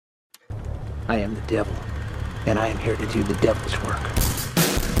I am the devil, and I am here to do the devil's work.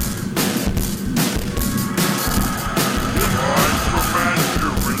 I command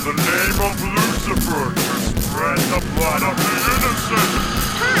you in the name of Lucifer to spread the blood of the innocent!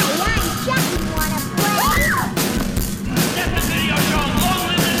 Hi, I'm Chucky. Wanna play? Let the video show long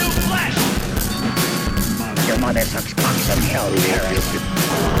live the new flesh! Your mother sucks cocks in hell, Derek.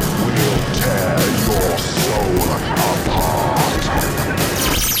 We'll tear your soul apart!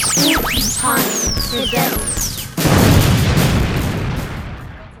 Time presents.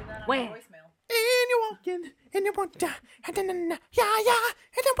 Where? And you walk in, and you want to, and then, yeah,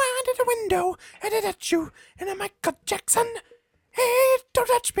 and then round at the window, and then at you, and then Michael Jackson. Hey, don't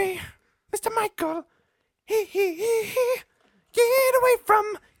touch me, Mr. Michael. He.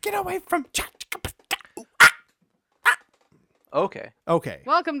 Get away from. Okay. Okay.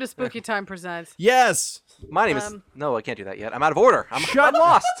 Welcome to Spooky Time Presents. Yes. My name is... No, I can't do that yet. I'm out of order. I'm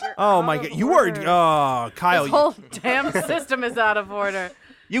lost. Oh my God, you are. Oh, Kyle. This whole damn system is out of order.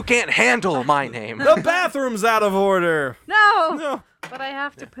 You can't handle my name. The bathroom's out of order. No, No. but I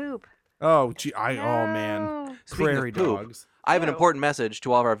have to poop. Oh, gee. Oh man. No. Speaking of Prairie poop, dogs. I have an Ew. important message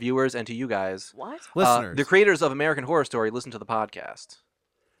to all of our viewers and to you guys. What? Listeners. The creators of American Horror Story listen to the podcast.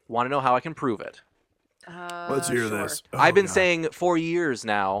 Want to know how I can prove it? Let's hear sure. this. Oh, I've been God. saying for years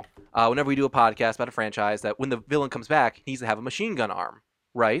now, whenever we do a podcast about a franchise, that when the villain comes back, he needs to have a machine gun arm,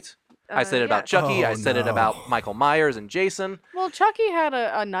 right? I said it about Chucky. Oh, I said it no. about Michael Myers and Jason. Well, Chucky had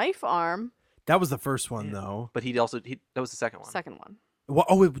a knife arm. That was the first one, though. But that was the second one. Second one. Well,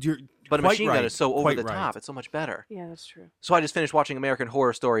 you're. But a quite machine right. gun is so over Quite the right. top. It's so much better. Yeah, that's true. So I just finished watching American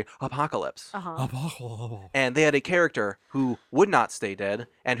Horror Story Apocalypse. Uh-huh. And they had a character who would not stay dead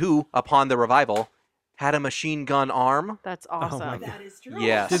and who, upon the revival, had a machine gun arm. That's awesome. my God. That is true.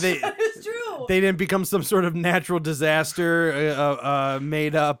 Yes. Did they? That is true. They didn't become some sort of natural disaster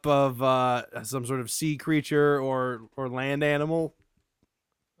made up of some sort of sea creature or land animal,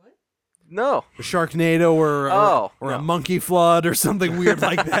 No. a Sharknado or Oh, or no. a monkey flood or something weird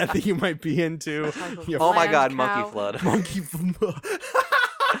like that you might be into. You Oh my Land God, cow. Monkey Flood. monkey.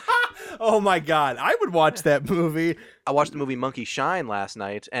 Oh my God, I would watch that movie. I watched the movie Monkey Shine last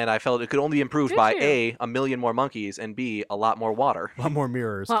night, and I felt it could only be improved Did by you? A million more monkeys, and B, a lot more water. A lot more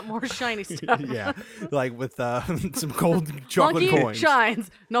mirrors. A lot more shiny stuff. Yeah, like with some cold chocolate Monkey coins. shines.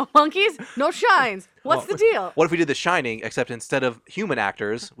 No monkeys, no shines. What's the deal? What if we did The Shining, except instead of human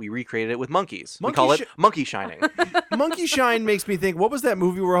actors, we recreated it with monkeys? We Monkey call it Shi- Monkey Shining. Monkey Shine makes me think. What was that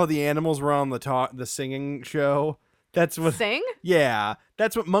movie where all the animals were on the singing show? That's what. Sing? Yeah,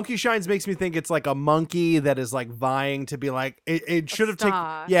 that's what Monkey Shines makes me think. It's like a monkey that is like vying to be like. It should have taken.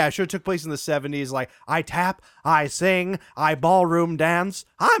 star. Yeah, it should have took place in the 70s. Like I tap, I sing, I ballroom dance.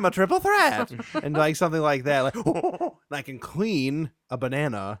 I'm a triple threat, and like something like that. Like and I can clean a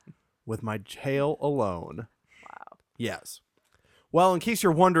banana with my tail alone. Wow. Yes. Well, in case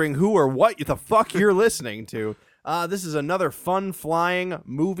you're wondering who or what the fuck you're listening to, this is another fun flying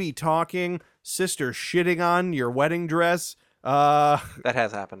movie talking sister shitting on your wedding dress That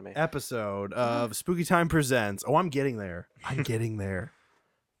has happened to me. episode of Spooky Time Presents. Oh, I'm getting there. I'm getting there.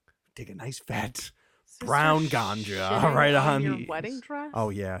 Take a nice fat brown ganja Shitting right on on. your wedding dress? Oh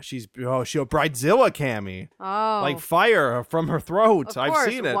yeah, she's Bridezilla Cammy. Oh. Like fire from her throat. Of I've course.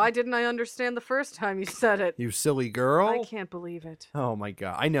 seen it. Why didn't I understand the first time you said it? You silly girl. I can't believe it. Oh my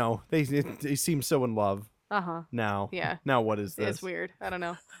god. I know. They seem so in love Uh-huh. now. Yeah. Now what is this? It's weird. I don't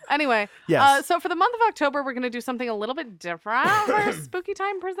know. Anyway, Yes. so for the month of October, we're going to do something a little bit different for Spooky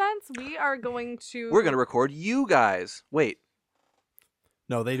Time Presents. We are going to... We're going to record you guys. Wait,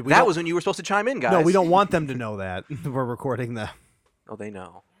 No, we that don't- was when you were supposed to chime in, guys. No, we don't want them to know that. We're recording them. Oh, they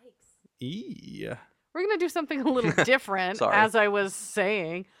know. Yeah. We're going to do something a little different, Sorry. as I was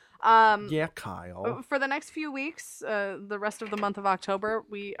saying. Yeah, Kyle. For the next few weeks, the rest of the month of October,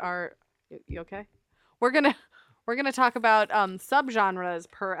 we are... You okay? We're gonna talk about subgenres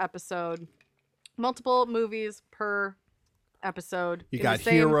per episode. Multiple movies per episode. You in got the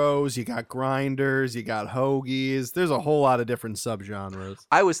same- heroes, you got grinders, you got hoagies. There's a whole lot of different subgenres.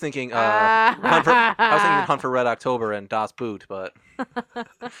 I was thinking, I was thinking Hunt for Red October and Das Boot, but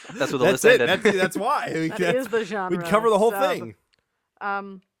that's what the That's list it. ended. That's why. That is the genre. We'd cover the whole sub. thing.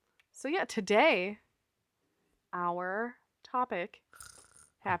 So yeah, today our topic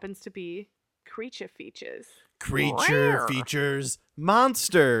happens to be creature features. Creature features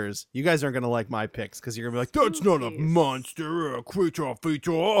monsters. You guys aren't gonna like my picks because you're gonna be like, "That's not a Spookies. monster, a creature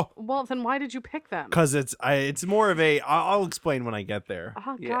feature." Well, then why did you pick them? Because it's more of a. I'll explain when I get there.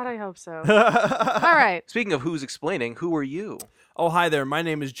 Oh Yeah. God, I hope so. All right. Speaking of who's explaining, who are you? Oh, hi there. My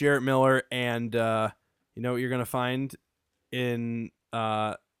name is Jarrett Miller, and you know what you're gonna find in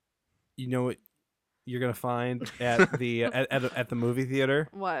You know what you're gonna find at the at the movie theater?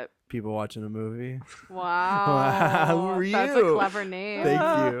 What? People watching a movie. Wow. Who are That's a you? clever name.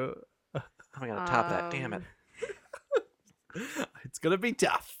 Thank you. How am I gonna top that? Damn it. It's gonna be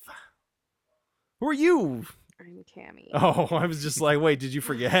tough. Who are you? I'm Cammy. Oh, I was just like, wait, did you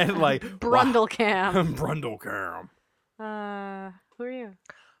forget? Like Brundlecam. Brundlecam. Who are you?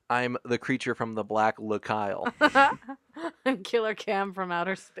 I'm the creature from the Black Kyle. I'm Killer Cam from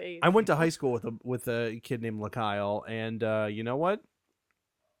outer space. I went to high school with a kid named Lakyle, and you know what?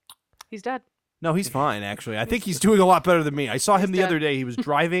 He's dead. No, he's fine actually. I think he's doing a lot better than me. I saw him the dead. other day. He was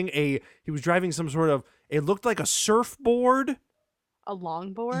driving some sort of, it looked like a surfboard. A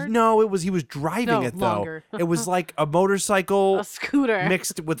longboard? No, he was driving No, it though. longer. It was like a motorcycle A scooter.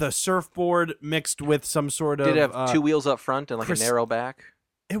 mixed with a surfboard mixed with some sort of Did it have two wheels up front and like Chris- a narrow back?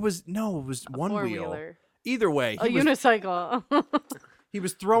 It was one wheel. Four-wheeler. Either way, A unicycle. he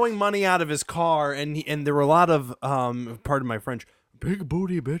was throwing money out of his car, and there were a lot of pardon my French, big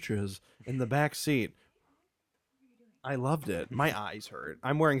booty bitches in the back seat. I loved it. My eyes hurt.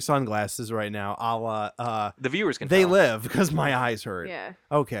 I'm wearing sunglasses right now. The viewers can They tell. live because my eyes hurt. Yeah.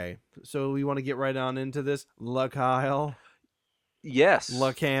 Okay, so we want to get right on into this. Lakyle, Yes.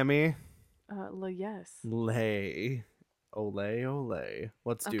 Cammy, Yes. Lay, ole.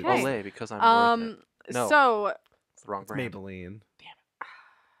 Let's do Okay. this. Olay, because I'm worth it. No. So It's the wrong brand. Maybelline.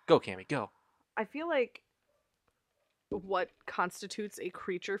 Go, Cammy, go. I feel like what constitutes a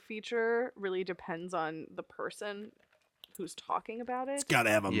creature feature really depends on the person who's talking about it. It's got to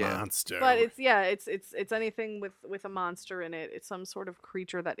have a Yeah. monster. But it's anything with a monster in it. It's some sort of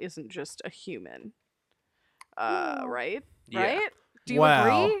creature that isn't just a human. Right? Yeah. Right? Do you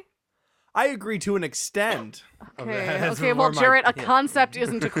Wow. agree? I agree to an extent. Okay. That's Okay. more Well, my- Jarrett, a concept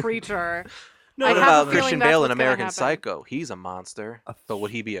isn't a creature. No, I What have a about feeling Christian that's Bale in what's gonna American happen. Psycho? He's a monster. But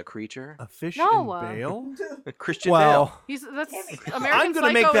would he be a creature? A fish No. in bail? Christian Well, Bale. That's American I'm gonna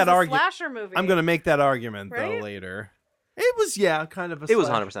Psycho make that is a argu- slasher movie. I'm going to make that argument, though, Right? later. It was, kind of a It was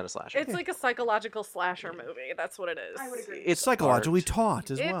slash- 100% a slasher. It's like a psychological slasher movie. That's what it is. I would agree. It's psychologically art.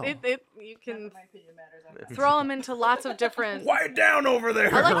 taught as well. You can throw them into lots of different. Quiet down over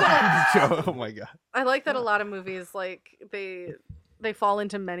there. I like that. Oh, my God. I like that a lot of movies like they fall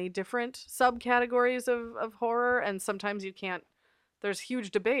into many different subcategories of horror, and sometimes you can't. There's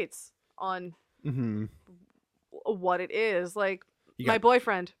huge debates on Mm-hmm. what it is. Like You my got-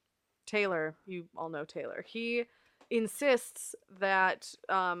 boyfriend, Taylor. You all know Taylor. He insists that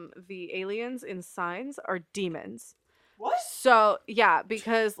the aliens in Signs are demons. What? So yeah,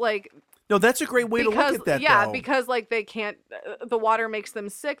 because like No, that's a great way to look at that, yeah, though. because like they can't. The water makes them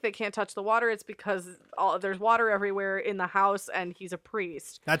sick. They can't touch the water. It's because there's water everywhere in the house, and he's a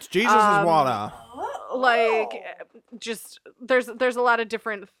priest. That's Jesus' water. Like, just there's a lot of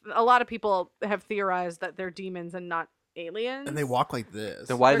different. A lot of people have theorized that they're demons and not aliens. And they walk like this.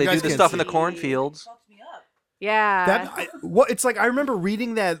 Then why do You they do guys the can't stuff in the see. cornfields? Yeah. It's like I remember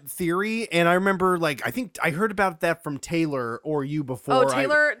reading that theory, and I remember like I think I heard about that from Taylor or you before.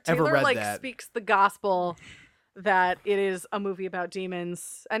 Taylor ever read like that. speaks the gospel that it is a movie about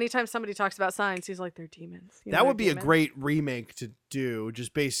demons. Anytime somebody talks about Signs, he's like, they're demons. You know, That would they're be a demons. great remake to do.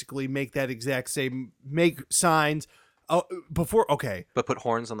 Just basically make that exact same, make Signs. Oh, before okay. But put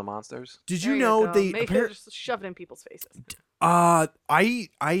horns on the monsters? Did There you know go. they? Make it, just shove it in people's faces.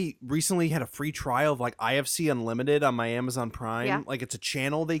 I recently had a free trial of like IFC Unlimited on my Amazon Prime. Yeah. Like it's a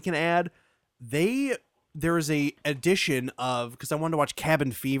channel they can add. There is a edition of because I wanted to watch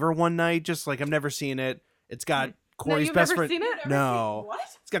Cabin Fever one night. Just like I've never seen it. It's got Corey's you've best never friend. seen it? No,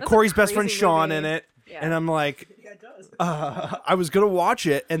 it's got That's a Corey's best friend crazy Sean movie. in it, Yeah. and I'm like, I was gonna watch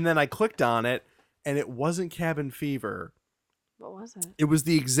it, and then I clicked on it, and it wasn't Cabin Fever. What was it? It was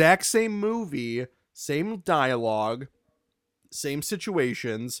the exact same movie, same dialogue, same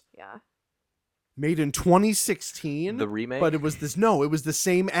situations, Yeah. made in 2016. The remake? But it was it was the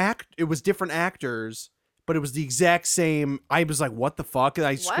same it was different actors, but it was the exact same. I was like, what the fuck? And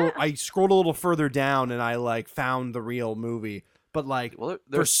I scrolled a little further down and I like found the real movie. But like Well, for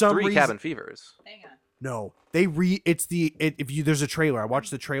there's some 3 reason, Cabin Fevers. no, there's a trailer. I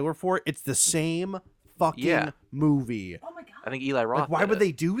watched the trailer for it. It's the same fucking Yeah. movie. I think Eli Roth. Like, why did would it.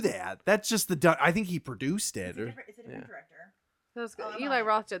 they do that? That's just I think he produced it. Eli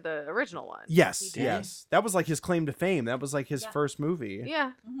Roth did the original one. Yes, yes. That was like his claim to fame. That was like his first movie.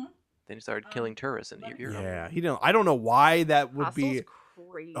 Yeah. Then he started killing tourists in Europe. Yeah, he don't. I don't know why that would Hostel's be.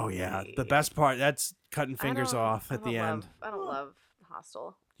 crazy. Oh yeah, the best part. That's cutting fingers off at the end. I don't love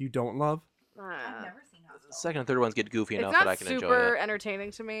Hostel. You don't love? Hostel. Second and third ones get goofy It's enough not that I can enjoy super it.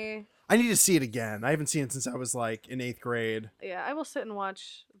 entertaining to me. I need to see it again. I haven't seen it since I was like in 8th grade. Yeah, I will sit and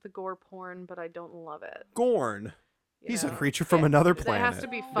watch the gore porn, but I don't love it. Gorn. you He's a know? creature from another It planet. has to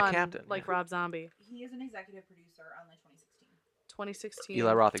be fun, captain, like yeah. Rob Zombie. He is an executive producer on the 2016. 2016.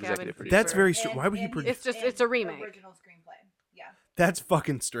 Eli Roth, Cabin executive Fever. producer. That's very strange. Why would he And produce? It's just- and it's a remake. Original screenplay. Yeah. That's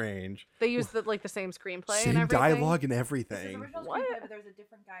fucking strange. They use the like the same screenplay Same and everything. dialogue and This is everything. original What? screenplay, but there's a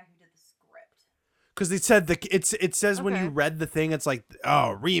different guy who did the script. Because they said it says when you Okay. read the thing, it's like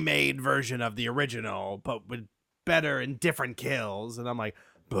remade version of the original, but with better and different kills. And I'm like,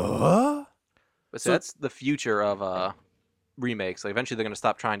 buh? But So- that's the future of remakes. Like eventually they're going to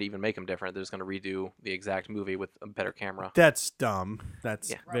stop trying to even make them different. They're just going to redo the exact movie with a better camera. That's dumb. That's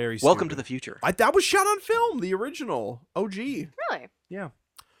Yeah. very Welcome to stupid. the future. That was shot on film, the original OG. Really? Yeah.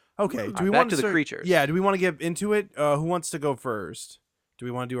 Okay. Do we Back want to the start- creatures. Yeah. Do we want to get into it? Who wants to go first? Do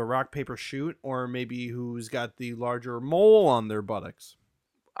we want to do a rock paper shoot, or maybe who's got the larger mole on their buttocks?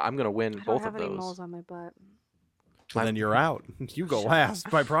 I'm going to win I don't both have of any those. moles on my butt. Well, then you're out. You go last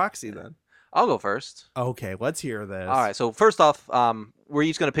by proxy. Then. I'll go first. Okay. Let's hear this. All right. So first off, we're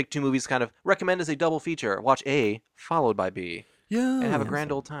each going to pick two movies, kind of recommend as a double feature. Watch A followed by B, Yeah. and have a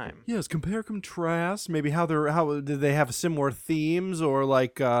grand old time. Yes, compare, contrast. Maybe how do they have similar themes, or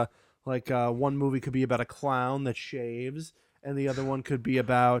like one movie could be about a clown that shaves, and the other one could be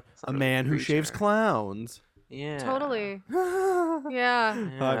about a not a man who creature. shaves clowns. Yeah. Totally. I'm Yeah.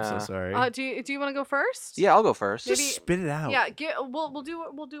 Yeah. so sorry. Do you want to go first? Yeah, I'll go first. Maybe- Just spit it out. Yeah, we'll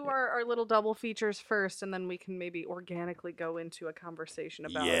do our little double features first, and then we can maybe organically go into a conversation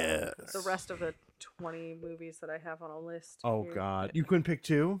about Yes. the rest of the 20 movies that I have on a list. Oh here. God, you couldn't pick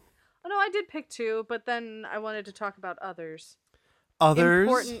two. Oh no, I did pick two, but then I wanted to talk about others. Others.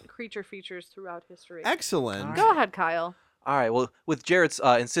 Important creature features throughout history. Excellent. Go ahead, Kyle. All right. Well, with Jarrett's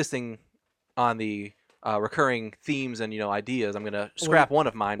insisting on the recurring themes and ideas, I'm gonna scrap one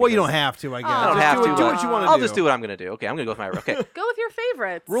of mine. Well, you because don't have to. I guess. I don't Just have do to, It, do but what you want to I'll do. just do what I'm gonna do. Okay, I'm gonna go with my okay. Go with your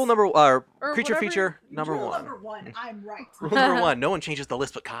favorites. Rule number Or creature whatever. feature number Rule one. number one, I'm right. Rule number one. No one changes the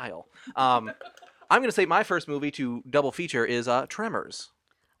list but Kyle. I'm gonna say my first movie to double feature is Tremors.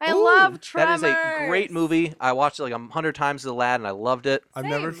 I love That Tremors. is a great movie. I watched it like 100 times as a lad, and I loved it. I've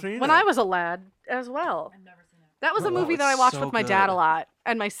never Same. seen When it. I was a lad as well. I've never seen it. That was a Oh, movie that it's I watched so with my dad a good. lot,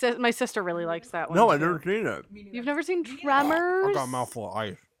 and my sister really likes that one. No, I've too. never seen it. Me neither. You've never seen Me neither. Tremors? I got a mouthful of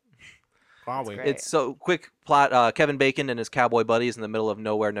ice. Probably. great. It's so quick plot. Kevin Bacon and his cowboy buddies in the middle of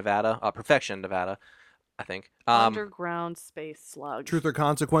nowhere, Nevada. Perfection, Nevada, I think. Underground space slug. Truth or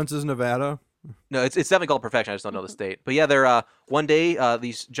Consequences, Nevada. No, it's definitely called Perfection. I just don't know the state. But yeah, they're one day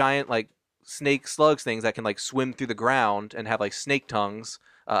these giant like snake slugs things that can like swim through the ground and have like snake tongues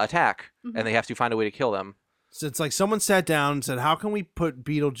attack, and they have to find a way to kill them. So it's like someone sat down and said, "How can we put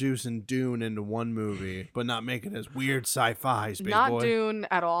Beetlejuice and Dune into one movie, but not make it as weird sci-fi, space Not boy?" Dune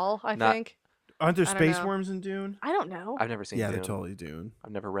at all, I Not- think. Aren't there I don't space know. worms in Dune? I don't know. I've never seen Yeah, Dune. they're totally Dune.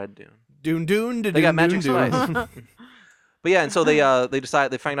 I've never read Dune. Dune. They got magic spice. But yeah, and so they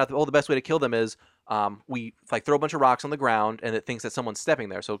find out that the best way to kill them is we like throw a bunch of rocks on the ground and it thinks that someone's stepping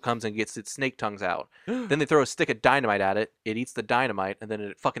there, so it comes and gets its snake tongues out. Then they throw a stick of dynamite at it. It eats the dynamite and then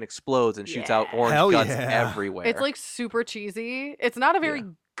it fucking explodes and shoots out Yeah. orange Hell guts yeah. everywhere. It's like super cheesy. It's not a very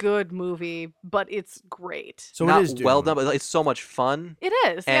good movie, but it's great. So not it is Dune. well done, but it's so much fun. It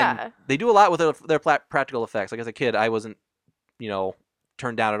is, And yeah. they do a lot with their practical effects. Like as a kid, I wasn't,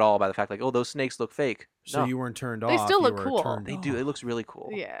 turned down at all by the fact like, oh, those snakes look fake. So No, you weren't turned They off. still you look were cool. turned they off. do. It looks really cool.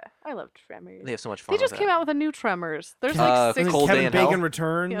 Yeah, I love Tremors. They have so much fun. They just with came it. out with a new Tremors. There's Uh, like I six. think Cold Day Kevin in Bacon Hell?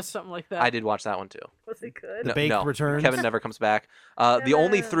 returns. Yeah, something like that. I did watch that one too. Was it good? The Baked returns. Kevin never comes back. The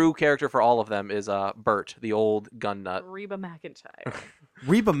only Kevin. through character for all of them is Bert, the old gun nut. Reba McEntire.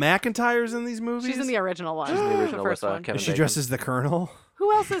 Reba McEntire's in these movies. She's in the original one. She's in the original the first with one. Kevin Is she Bacon. dressed as the Colonel?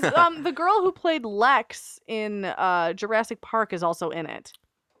 Who else is the girl who played Lex in Jurassic Park is also in it.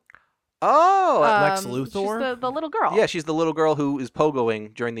 Oh, Lex She's Luthor? the little girl. yeah, she's the little girl who is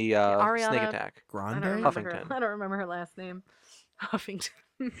pogoing during the snake Ariana- attack. I don't Grande? remember her. Huffington. I don't remember her last name. Huffington.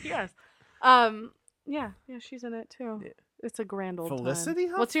 yes. Yeah, she's in it too. Yeah. It's a grand old Felicity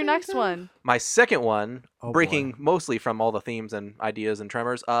time. What's your next Huffington? one? My second one, Oh, breaking boy. mostly from all the themes and ideas and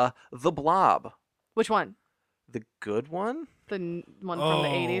Tremors, The Blob. Which one? The good one? The one from the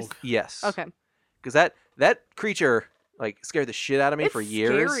Oh, 80s? Yes. Okay. Because that creature like scared the shit out of me It's for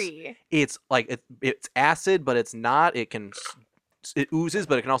years. scary. It's like it's acid, but it's not. It oozes,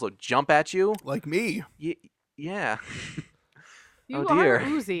 but it can also jump at you. Like me. Yeah. You Oh, dear. are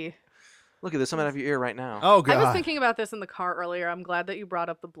oozy. Look at this. Something out of your ear right now. Oh God. I was thinking about this in the car earlier. I'm glad that you brought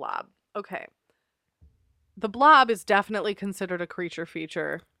up the Blob. Okay. The Blob is definitely considered a creature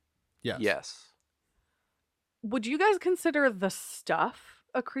feature. Yes. Yes. Would you guys consider The Stuff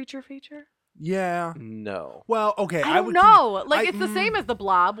a creature feature? Yeah. No. Well, okay. I don't would know. Like, I- it's the same as the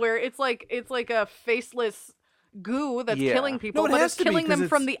Blob, where it's like a faceless goo that's Yeah. killing people, No, it but has it's to be, killing 'cause them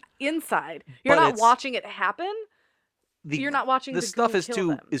from it's- the inside. You're But not it's- watching it happen. You're not watching the the stuff goo is kill too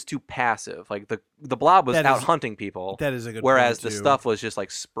them. is too passive. Like the blob was That out is- hunting people, That is a good whereas point, the too. stuff was just like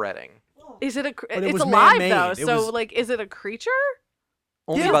spreading. Is it a? it It's was alive man-made. though. It So was- like, is it a creature?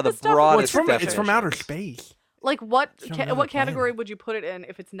 Only Yeah. by the The stuff- Well, it's broadest from definition. outer space. Like what? It's from another What category planet. would you put it in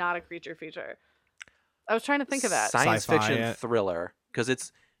if it's not a creature feature? I was trying to think of that. Science Sci-fi, fiction yeah. thriller, because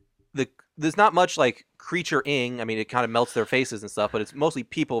there's not much like creature-ing. I mean, it kind of melts their faces and stuff, but it's mostly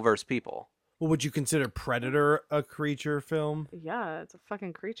people versus people. Well, would you consider Predator a creature film? Yeah, it's a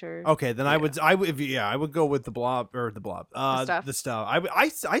fucking creature. Okay, then I would I would go with the Stuff. The Stuff.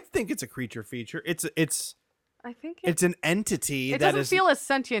 I think it's a creature feature. It's I think it's an entity it that doesn't is feel as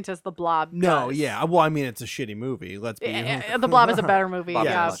sentient as the Blob. no, does. yeah. Well, I mean, it's a shitty movie. Let's be. The Blob is a better movie. Blob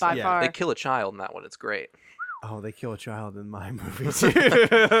is yeah, much by better. far. They kill a child in that one. It's great. Oh, they kill a child in my movie too.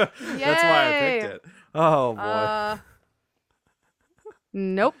 That's why I picked Yay. it. Oh boy,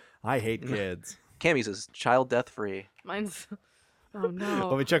 Nope. I hate kids. Cammy's is child death free. Mine's. Oh no.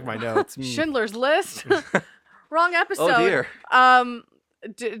 Let me check my notes. Schindler's List. Wrong episode. Oh dear.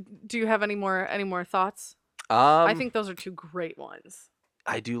 Do you have any more thoughts? I think those are two great ones.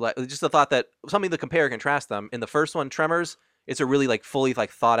 I do like just the thought that something to compare and contrast them. In the first one, Tremors, it's a really like fully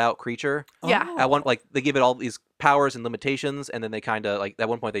like thought out creature. Yeah. At one like they give it all these powers and limitations, and then they kind of like at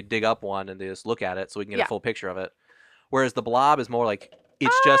one point they dig up one and they just look at it so we can get Yeah. a full picture of it. Whereas the Blob is more like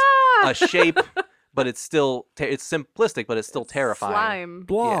it's just a shape, but it's still it's simplistic, but it's still terrifying. Slime.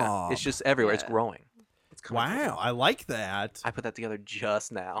 Blob. Yeah, it's just everywhere. It's Yeah. growing. It's coming. Wow, I like that. I put that together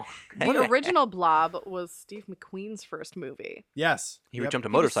just now. The original Blob was Steve McQueen's first movie. Yes, He would Yep. jumped a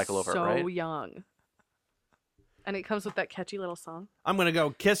He was motorcycle over it, so right? young. And it comes with that catchy little song, I'm gonna go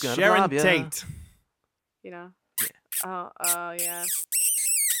kiss Gonna Sharon rob ya. Tate, you know? Oh, yeah.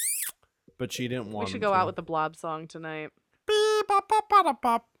 but she didn't want. We should go out with the Blob song tonight. Beep, bop, bop, bada,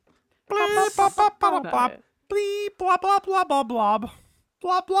 bop. Bleep, bop, bop, bada, bop. Bleep, blah, blah, blah, blah, blob.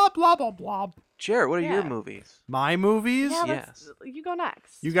 Blah, blah, blah, blah, blob. Jared, what are your Yeah. movies? My movies? Yeah, Yes. you go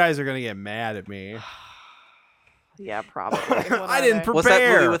next. You guys are gonna get mad at me. Yeah, probably. I didn't What's that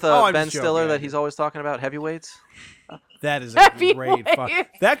movie prepare. with Oh, I'm Ben just Stiller joking. that he's always talking about? Heavyweights? That is a great fuck. Heavyweight.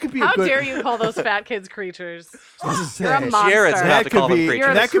 That could be a How good. dare you call those fat kids creatures? I was gonna say, You're a monster. Jared's about that to call could them be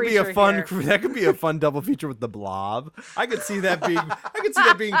creatures. that could be a creature fun here. that could be a fun double feature with the Blob. I could see that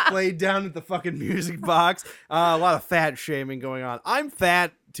being played down at the fucking music box. A lot of fat shaming going on. I'm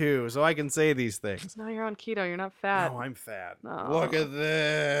fat too, so I can say these things. No, you're on keto. You're not fat. No, I'm fat. No. Look at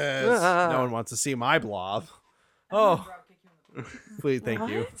this. No one wants to see my Blob. Oh, please, thank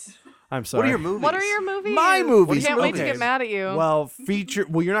you. What? I'm sorry. What are your movies? What are your movies? My movies, Can't wait to okay. get mad at you. Well, feature.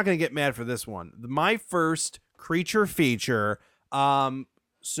 Well, you're not going to get mad for this one. My first creature feature.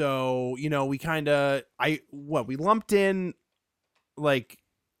 So we kind of we lumped in like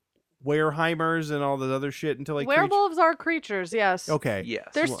Wereheimers and all the other shit into like Werewolves are creatures, yes. Okay. Yes.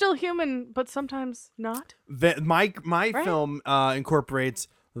 They're still human, but sometimes not. My Right? film incorporates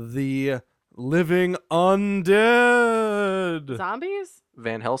the living undead Zombies?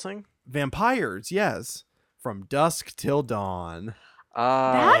 Van Helsing? vampires. Yes, from dusk till dawn.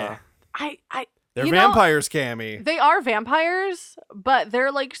 I They're you know, vampires, Cammy, they are vampires, but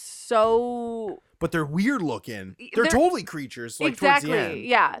they're like so but they're weird looking. They're They're- totally creatures. Like towards the end. exactly.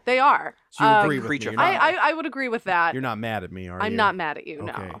 Yeah, they are. So you agree with Creature me? You're not, I would agree with that. you're not mad at me, are you? I'm not mad at you.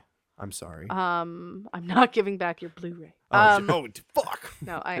 Okay. No. I'm sorry. I'm not giving back your Blu-ray. Fuck.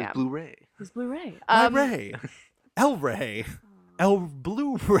 No, I There's am. Blu-ray. It's Blu-ray. My Ray. El Ray. El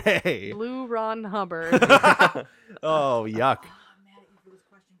Blu-ray. Blue Ron Hubbard. Oh, yuck.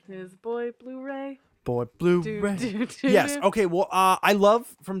 His boy Blu-ray. Boy, Do, Blu-ray. do, do, Yes. do. Okay. Well, I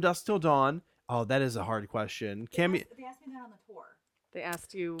love From Dusk Till Dawn. Oh, that is a hard question. Cammy They asked me that on the tour. They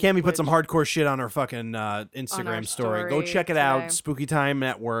asked you. Cammy put some which- hardcore shit on her fucking Instagram story. Go story check it out. today. Spooky Time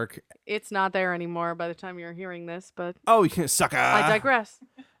Network. It's not there anymore by the time you're hearing this, but Oh, you can sucker. I digress.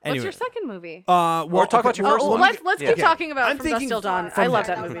 Anyway. What's your second movie? Well, talk about your first one. Let's keep Okay. talking about I'm From Dusk thinking Till Dawn. from I love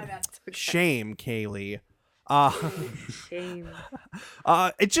the- that movie. My bad. Shame, Kaylee. Shame.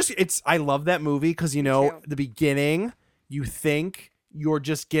 I love that movie because too. the beginning, you think you're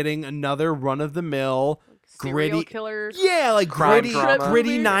just getting another run of the mill Serial gritty killers. Yeah, like Crime gritty, drama.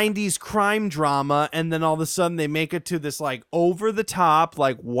 gritty Movie. 90s crime drama, and then all of a sudden they make it to this like over the top,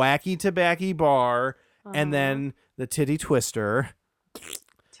 like wacky tobacco bar, and then the titty twister.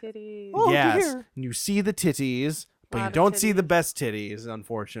 Titties. Yes, and you see the titties, but Lot you of don't see the titties. best titties,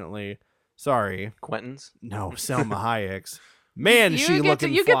 unfortunately. Sorry. Quentin's. No, Selma Hayek's. Man, you she get looking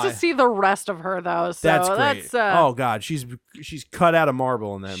to, you fly. get to see the rest of her though. So That's great. That's, oh God, she's cut out of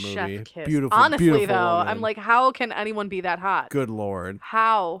marble in that movie. chef kiss. Beautiful, Honestly, beautiful though, woman. I'm like, how can anyone be that hot? good Lord,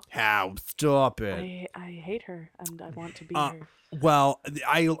 How? how stop it? I hate her, and I want to be Uh, her. Well,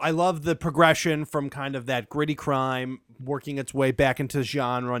 I love the progression from kind of that gritty crime working its way back into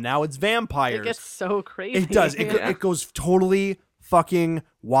genre. Now it's vampires. It gets so crazy. It does. It goes totally fucking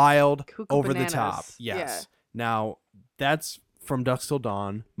wild, Cuckoo over bananas. the top. Yes. Yeah. Now that's From Dusk Till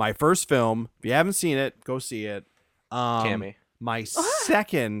Dawn, my first film. If you haven't seen it, go see it. Cammy. My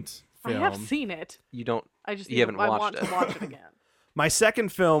second I film. have seen it. You don't. I just You need haven't I watched want it. to watch it again. My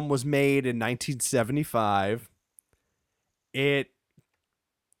second film was made in 1975. It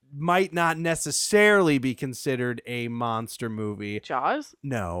might not necessarily be considered a monster movie. Jaws?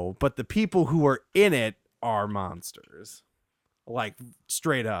 No, but the people who are in it are monsters. Like,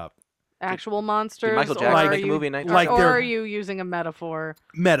 straight up. Actual monsters? Did Michael or Jackson are make a you- movie in or- 19? Like or they're- are you using a metaphor?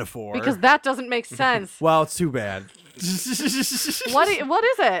 Metaphor. Because that doesn't make sense. Well, it's too bad. What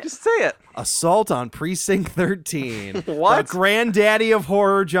is it? Just say it. Assault on Precinct 13. What? The granddaddy of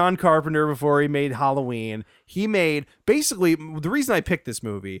horror, John Carpenter, before he made Halloween. He made, basically, the reason I picked this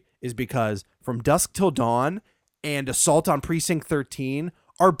movie is because From Dusk Till Dawn and Assault on Precinct 13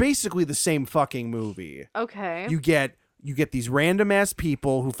 are basically the same fucking movie. Okay. You get these random ass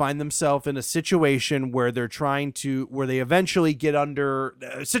people who find themselves in a situation where where they eventually get under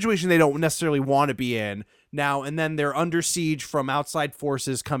a situation they don't necessarily want to be in now, and then they're under siege from outside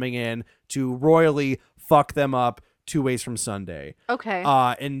forces coming in to royally fuck them up 2 ways from Sunday. Okay.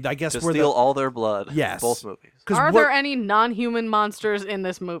 And I guess To we're steal all their blood. Yes. Both movies. Are there any non-human monsters in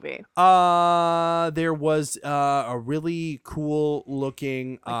this movie? there was a really cool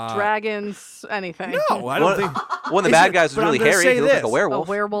looking Dragons? Anything? No, I don't think. One of the It's bad just- guys was but I'm really gonna hairy. say He looked like a this. A werewolf.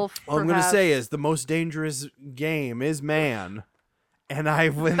 werewolf? All I'm gonna perhaps? say is the most dangerous game is man, and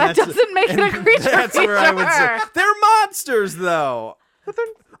That that's, doesn't make it a and creature That's where I would say feature. they're monsters, though.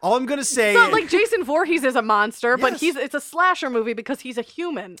 All I'm gonna say, It's not like Jason Voorhees is a monster, but Yes. it's a slasher movie because he's a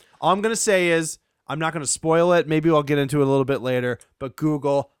human. all I'm gonna say is I'm not gonna spoil it. Maybe I'll get into it a little bit later. But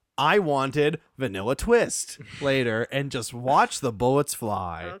Google "I wanted vanilla twist" later and just watch the bullets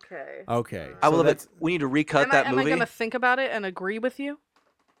fly. Okay. Okay, I so will love that's- it. We need to recut that am movie. I gonna think about it and agree with you?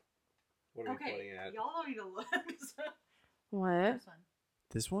 Okay, y'all don't need to look. What? This one.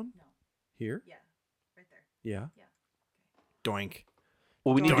 This one No. here, Yeah. Right there. yeah, Yeah. doink.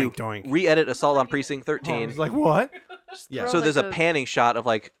 Well, we need Doink, to doink. re-edit Assault on Precinct I 13. was like, what? Yeah. throw So there's like a panning shot of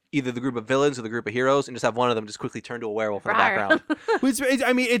like either the group of villains or the group of heroes, and just have one of them just quickly turn to a werewolf in the Fire. background.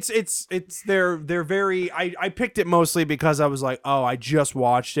 I mean, it's they're very. I picked it mostly because I was like, oh, I just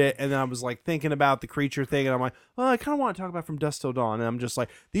watched it, and then I was like thinking about the creature thing, and I'm like, oh, I kind of want to talk about From Dusk Till Dawn, and I'm just like,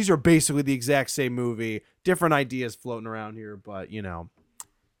 these are basically the exact same movie, different ideas floating around here, but you know,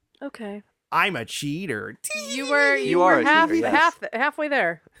 Okay. I'm a cheater. You were You are a cheater, yes. halfway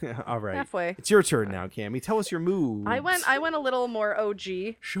there. All right, Halfway. it's your turn now, Cammy. Tell us your moves. I went a little more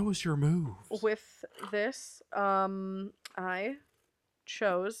OG Show us your moves. with this. I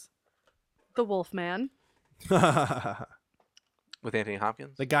chose the Wolfman. The With Anthony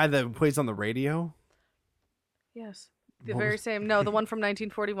Hopkins. guy that plays on the radio. Yes. The What very was- same. No, the one from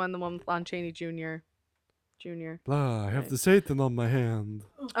 1941, the one with Lon Chaney Jr. Blah, I have the Satan on my hand.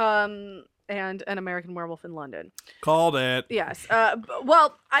 And An American Werewolf in London. Called it. Yes.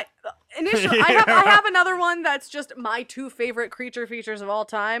 Well, I initially I have another one that's just my two favorite creature features of all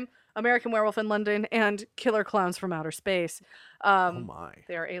time: American Werewolf in London and Killer Clowns from Outer Space. Oh my.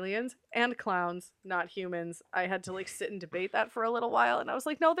 They are aliens and clowns, not humans. I had to like sit and debate that for a little while, and I was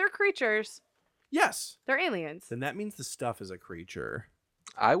like, no, they're creatures. Yes. They're aliens. Then that means the stuff is a creature.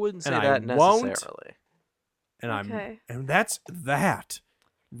 I wouldn't say And that I won't. necessarily. And Okay. and that's that.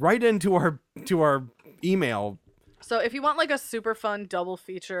 Right into our email. So if you want like a super fun double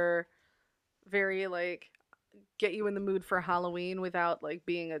feature, very like get you in the mood for Halloween without like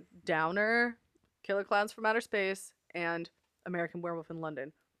being a downer, Killer Clowns from Outer Space and American Werewolf in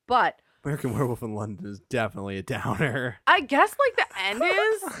London. But American Werewolf in London is definitely a downer. I guess like the end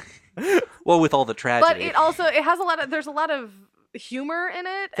is, Well, with all the tragedy. but it has there's a lot of humor in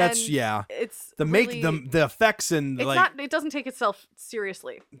it. That's and yeah. It's The really, the effects and It's like not. It doesn't take itself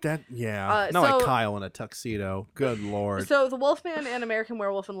seriously. that yeah. Not like so- Kyle in a tuxedo. Good lord. So The Wolfman and American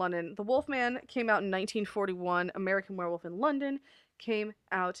Werewolf in London. The Wolfman came out in 1941. American Werewolf in London came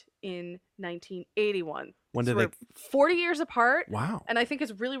out in 1981. When So did they we're 40 years apart. Wow. And I think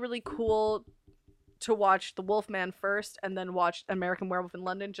it's really, really cool to watch The Wolfman first and then watch American Werewolf in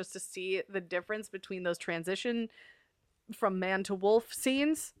London just to see the difference between those transition from man to wolf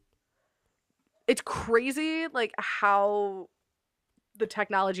scenes. it's crazy like how the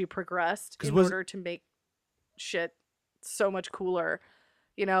technology progressed 'Cause in was- order to make shit so much cooler,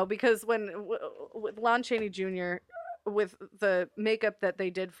 you know, because with Lon Chaney Jr. with the makeup that they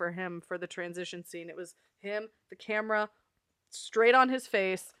did for him for the transition scene, it was him, the camera straight on his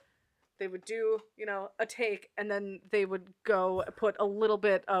face. They would do, you know, a take, and then they would go put a little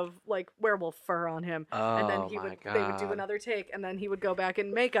bit of like werewolf fur on him, and then Oh he my would they would do God. another take, and then he would go back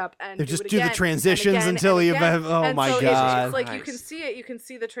in makeup and They do just it do the again, and transitions again, until and you again. have- oh And my so God. it's like you can Nice. see it. You can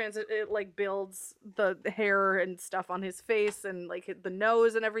see the transit. It like builds the hair and stuff on his face, and like the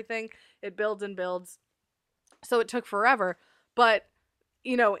nose and everything. It builds and builds. So it took forever, but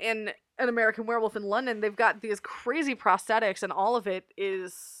you know, in An American Werewolf in London, they've got these crazy prosthetics, and all of it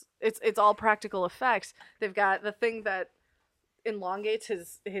is it's all practical effects. They've got the thing that elongates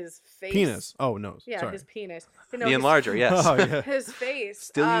his face. Penis. Oh, nose. Yeah, Sorry. his penis. You know, The his- enlarger, yes. Oh, yeah. his face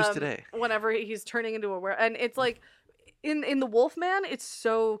Still used today. whenever he's turning into a and it's like in the Wolfman, it's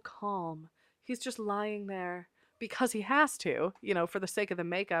so calm. He's just lying there because he has to, you know, for the sake of the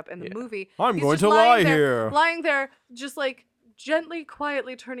makeup and the Yeah. movie. I'm He's going just to lying lie there- here. lying there just like gently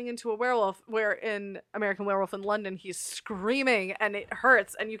quietly turning into a werewolf, where in American Werewolf in London he's screaming and it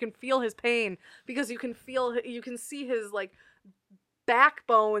hurts and you can feel his pain because you can see his like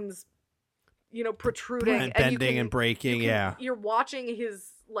backbones, you know, protruding And and you bending can- and breaking, yeah. you're watching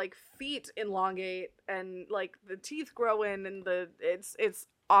his like feet elongate and like the teeth grow in, and it's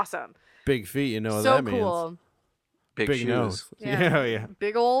awesome. Big feet, you know what So that means. cool. Big, Big shoes. nose. Yeah. Yeah.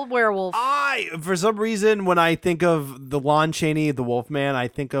 Big old werewolf. For some reason, when I think of the Lon Chaney, the Wolfman, I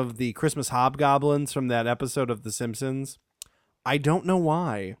think of the Christmas hobgoblins from that episode of The Simpsons. I don't know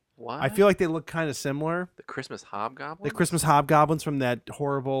why. What? I feel like they look kind of similar. the Christmas hobgoblin. The Christmas hobgoblins from that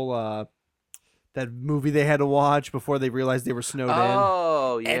horrible that movie they had to watch before they realized they were snowed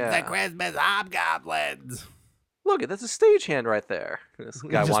Oh in. yeah. It's the Christmas hobgoblins. Look, that's a stagehand right there. This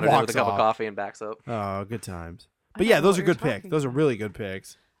guy just wandered in with walks a cup off. of coffee and backs up. Oh, good times. I But yeah, don't know those what are you're good picks. talking Those are about. really good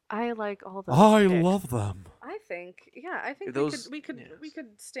picks. I like all those. I picks. love them. I think Those- we could yes.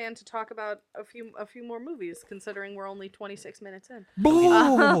 stand to talk about a few more movies, considering we're only 26 minutes in. Boo!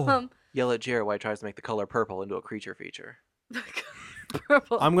 Um, Yell at Jared while he tries to make the color purple into a creature feature.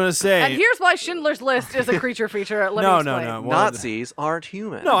 purple. I'm gonna say And here's why Schindler's List is a creature feature. Let me no, explain. no. Well, Nazis aren't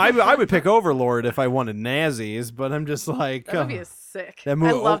human. No, I would pick Overlord if I wanted Nazis, but I'm just like That movie is sick. that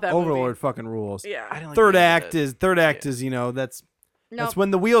movie. I love that Overlord movie. fucking rules. Yeah. I didn't like Third any of act it. is you know that's Nope.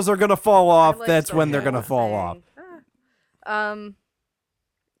 when the wheels are gonna fall I off. like That's the when they're whole gonna fall off. thing.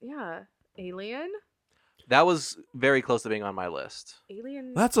 Yeah. Alien. That was very close to being on my list.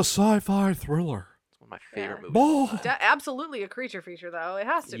 Alien. That's a sci-fi thriller. It's one of my favorite Yeah. movies. Oh. Absolutely a creature feature, though. It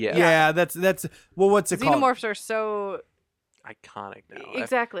has to be. Yeah. Yeah, that's well, what's it called? Xenomorphs are so Iconic now.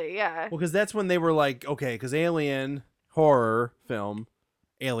 exactly, yeah. Well, because that's when they were like, okay, because Alien horror film,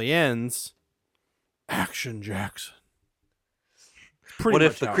 Aliens, Action Jackson. Pretty What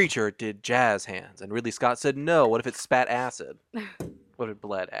if much the out. creature did jazz hands and Ridley Scott said no? What if it spat acid? What if it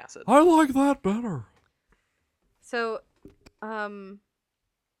bled acid? I like that better. So,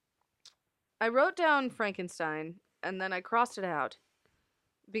 I wrote down Frankenstein and then I crossed it out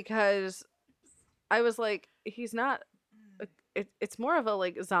because I was like, he's not. It's more of a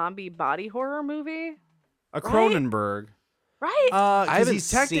like zombie body horror movie, A Cronenberg. right? I Because haven't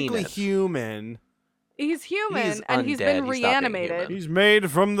he's technically seen it. human. He's human He's and he's undead. been He's not being reanimated. human. He's made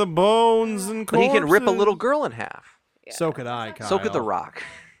from the bones and But he can rip a corpses. little girl in half. Yeah. So could I, Kyle. So could The Rock.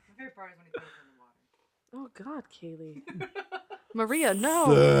 My favorite part is when he throws her in the water. Oh God, Kaylee, Maria,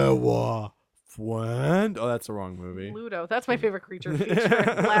 no. There were friend. Oh, that's the wrong movie. Pluto. That's my favorite creature feature.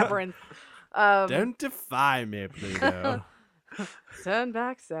 Labyrinth. Don't defy me, Pluto. Turn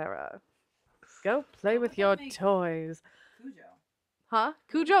back, Sarah. Go play with your toys. Cujo. Huh?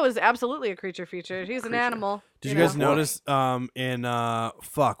 Cujo is absolutely a creature feature. He's an Creature. animal. Did you know? guys notice in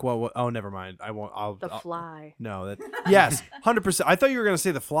fuck what oh never mind. I won't The Fly. No, that yes, 100%. I thought you were going to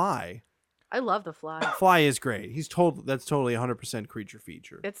say The Fly. I love The Fly. Fly is great. That's totally 100% creature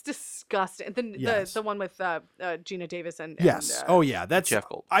feature. It's disgusting. Yes. The one with Gina Davis and Yes. and, Oh yeah, that's Jeff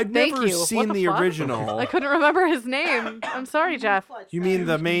Gold. I've Thank never you. What seen the the fuck? original. I couldn't remember his name. I'm sorry, Jeff. You mean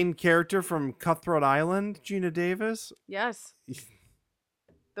the main character from Cutthroat Island, Gina Davis? Yes.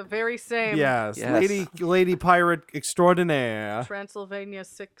 The very same. Yes, Yes. lady pirate extraordinaire. Transylvania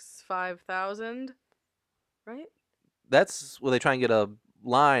 65000. Right? That's where they try and get a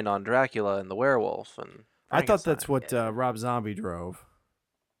line on Dracula and the werewolf. And I thought that's Frankenstein. what Rob Zombie drove.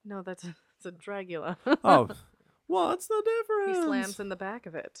 No, it's a Dragula. Oh, what's the He difference? slams in the back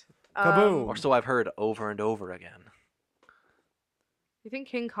of it. Kaboom. Or so I've heard over and over again. You think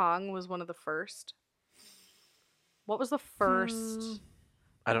King Kong was one of the first? What was the first?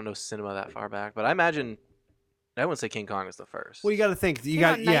 I don't know cinema that far back, but I imagine I wouldn't say King Kong is the first. Well, you got to think. You Came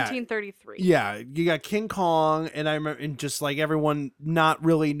got out in yeah. 1933. Yeah, you got King Kong, and I remember, and just like everyone not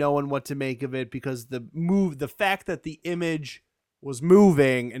really knowing what to make of it because the fact that the image was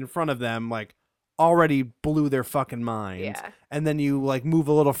moving in front of them, like, already blew their fucking minds. Yeah. And then you like move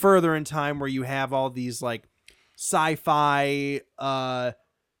a little further in time where you have all these like sci-fi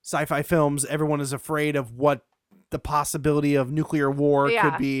films. Everyone is afraid of what the possibility of nuclear war Yeah.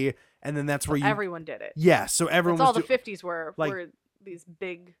 could be, and then that's where you Everyone did it. yeah. So everyone That's all was the 50s were like- were these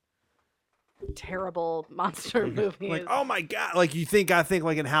big, terrible monster movies. like, oh my god, like I think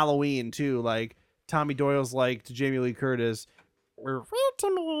like in Halloween too, like Tommy Doyle's like to Jamie Lee Curtis, read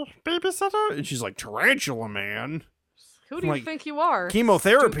to me, babysitter, and she's like, Tarantula Man, Who do you like, think you are?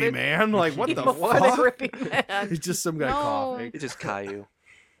 chemotherapy stupid? man, like what the fuck? Chemotherapy man. It's just some guy No. coughing. It's just Caillou.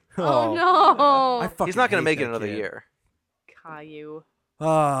 Oh, no. I fucking He's not going hate to make it that another kid. year. Caillou.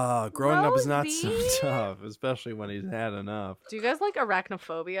 Growing up is not so Rosie? tough, especially when he's had enough. Do you guys like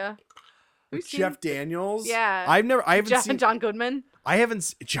Arachnophobia? Have you With seen- Jeff Daniels, Yeah. I haven't Jeff seen. and John Goodman? I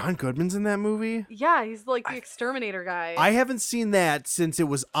haven't. John Goodman's in that movie. Yeah, he's like the exterminator guy. I haven't seen that since it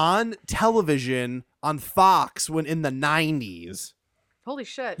was on television on Fox when in the 90s. Holy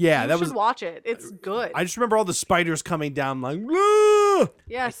shit. Yeah, you that should was- watch it. It's good. I just remember all the spiders coming down like,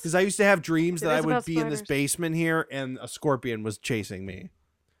 yes. because I used to have dreams It that I is would about be in this spiders. basement here and a scorpion was chasing me.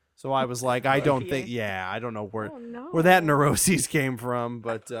 So I was like, I don't think, Creepy. yeah, I don't know where Oh, no. where that neuroses came from,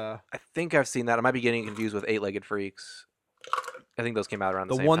 but I think I've seen that. I might be getting confused with Eight-Legged Freaks. I think those came out around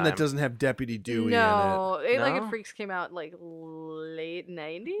the the same one time. that doesn't have Deputy Dewey No, Eight-Legged No? Freaks came out like late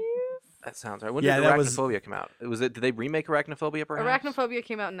 90s. That sounds right. When Yeah, did that was- Arachnophobia come out? Did they remake Arachnophobia perhaps? Arachnophobia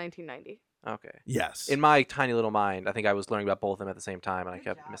came out in 1990. Okay. in it. Yes. In my tiny little mind, I think I was learning about both of them at the same time, and I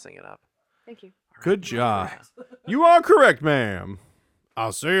kept messing it up. Thank you. Good job. You are correct, ma'am. I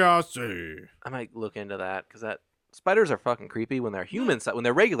see. I might look into that because that spiders are fucking creepy when they're human when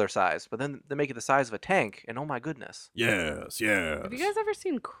they're regular size, but then they make it the size of a tank, and oh my goodness. Yes. Have you guys ever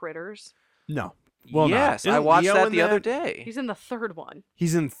seen Critters? No. Well, no. yes, I Isn't watched Leo that in the other day. He's in the third one.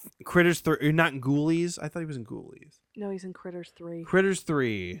 He's in Critters 3, not in Ghoulies. I thought he was in Ghoulies. No, he's in Critters 3. Critters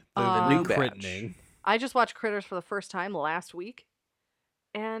 3. The new Crittening. I just watched Critters for the first time last week,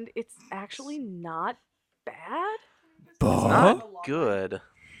 and it's actually not bad. It's not good.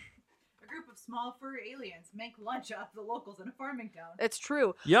 A group of small furry aliens make lunch off the locals in a farming town. It's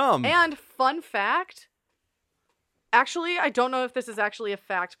true. Yum. And fun fact, actually, I don't know if this is actually a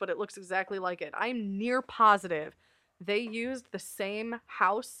fact, but it looks exactly like it. I'm near positive they used the same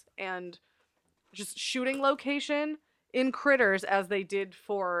house and just shooting location in Critters as they did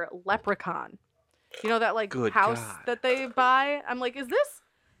for Leprechaun. You know that like Good house God. that they buy? I'm like, is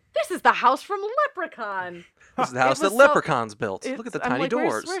this is the house from Leprechaun. This is the house that was so- Leprechauns built. Look at the I'm tiny like,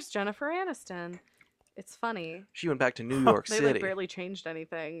 doors. Where's Jennifer Aniston? It's funny. She went back to New York They City. like barely changed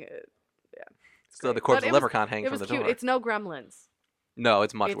anything. So the great. corpse But of it was- Leprechaun hanging It from was the cute. door. It's no Gremlins. No,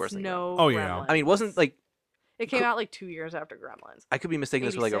 it's much It's worse than no. Oh, yeah. Gremlins. I mean, wasn't like It came out like 2 years after Gremlins. I could be mistaken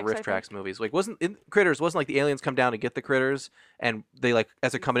this for like a 86, I Riff think. Tracks movies. Like wasn't in Critters wasn't like the aliens come down to get the critters and they like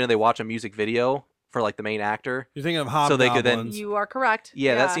as they're coming in they watch a music video for like the main actor. You're thinking of So Hobgoblins. they could then- You are correct.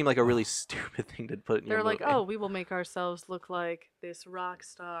 Yeah, that seemed like a really stupid thing to put in They're your like, movie. oh, we will make ourselves look like this rock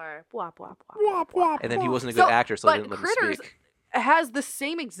star. Wop wop wop. Wop, wop, And then he wop. wasn't a good actor, so they but didn't let him Critters speak. has the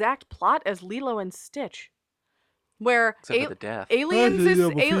same exact plot as Lilo and Stitch, where Except for the death. aliens That's a is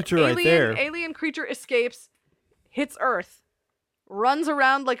double feature right there. alien creature escapes, hits Earth, runs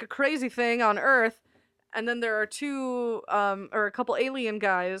around like a crazy thing on Earth, and then there are two or a couple alien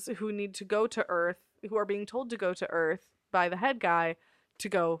guys who need to go to Earth, who are being told to go to Earth by the head guy to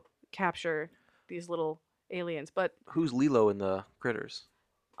go capture these little aliens. But Who's Lilo in the Critters?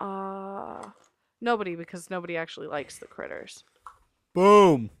 nobody, because nobody actually likes the critters.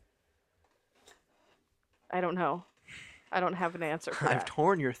 Boom. I don't know. I don't have an answer for I've that.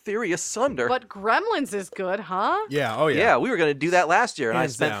 torn your theory asunder. But Gremlins is good, huh? Yeah. Oh, yeah. yeah, we were gonna do that last year, and I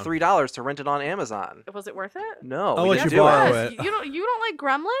Hands spent down. $3 to rent it on Amazon. Was it worth it? No, I'll we let didn't you do borrow it. it. You don't like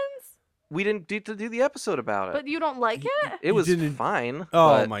Gremlins? We didn't do to do the episode about it. But you don't like it? It was didn't- fine.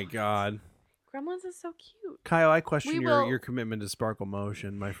 Oh, but my God. Gremlins is so cute. Kyle, I question We your, will- your commitment to Sparkle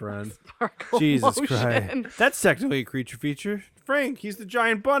Motion, my friend. Sparkle Jesus motion. Christ. That's technically a creature feature. Frank, he's the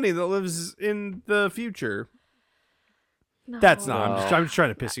giant bunny that lives in the future. No. That's not. No. I'm just trying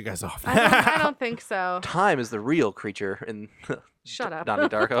to piss you guys off. I don't think so. time is the real creature in Shut up. Donnie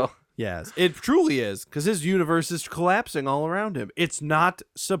Darko. Yes, it truly is, because his universe is collapsing all around him. It's not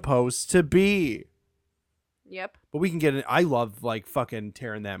supposed to be. Yep. But we can get it. I love like fucking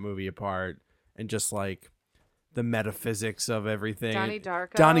tearing that movie apart and just like the metaphysics of everything. Donnie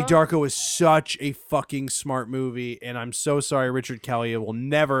Darko. Donnie Darko is such a fucking smart movie, and I'm so sorry Richard Kelly will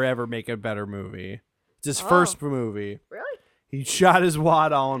never ever make a better movie. It's his first movie. Really? He shot his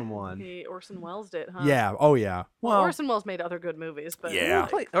wad all in one. Orson Welles did, huh? Yeah. Oh yeah. Well, Orson Welles made other good movies, but Yeah.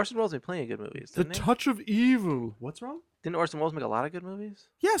 Orson Welles made plenty of good movies. The Didn't he? Touch of Evil. What's wrong? Didn't Orson Welles make a lot of good movies?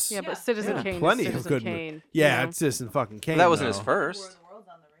 Yes. Yeah, but Citizen Yeah, Kane. plenty is of Citizen good Kane. movies. Yeah, you know? it's Citizen fucking Kane. That wasn't his though. first.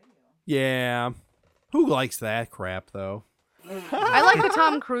 Yeah. Who likes that crap though? I like the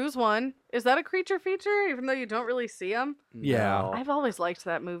Tom Cruise one. Is that a creature feature? Even though you don't really see him. Yeah. No. I've always liked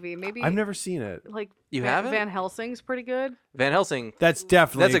that movie. Maybe I've never seen it. like You Van, haven't? Van Helsing's pretty good. Van Helsing. That's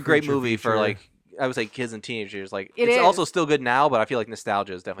definitely That's a great creature movie for feature. like I would say kids and teenagers. Like It it's is. also still good now, but I feel like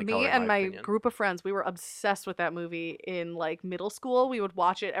nostalgia is definitely Me colored and in my opinion. group of friends, we were obsessed with that movie in like middle school. We would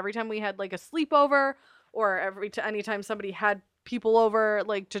watch it every time we had like a sleepover, or anytime somebody had people over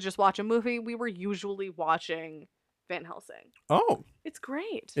like to just watch a movie. We were usually watching Van Helsing. Oh, It's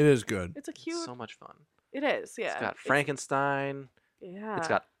great. it is good. It's a cute. So much fun. It is. Yeah. It's got Frankenstein. Yeah. It's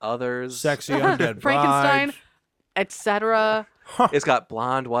got others. Sexy undead Frankenstein, vibes. etc. It's got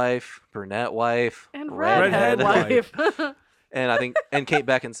blonde wife, brunette wife, And Redhead redhead wife. and I think and Kate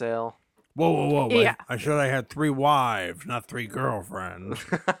Beckinsale. Whoa! Yeah. I said I had 3 wives, not 3 girlfriends.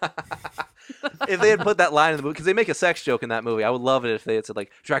 If they had put that line in the movie, because they make a sex joke in that movie, I would love it if they had said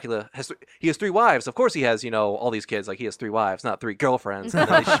like Dracula he has 3 wives. Of course he has all these kids. Like he has 3 wives, not 3 girlfriends. And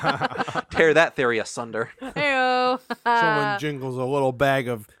then they tear that theory asunder. Heyo. Someone jingles a little bag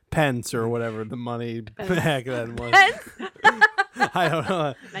of pence or whatever the money back then was. I don't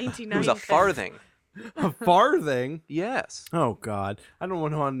know. 1990. It was a farthing. A farthing? Yes. Oh God, I don't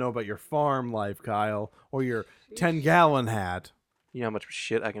want to know about your farm life, Kyle, or your 10-gallon hat. You know how much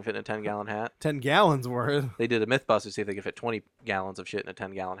shit I can fit in a 10-gallon hat? 10 gallons worth, They did a Mythbusters to see if they could fit 20 gallons of shit in a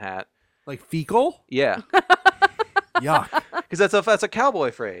 10-gallon hat. like fecal. Yeah, Yuck. because that's a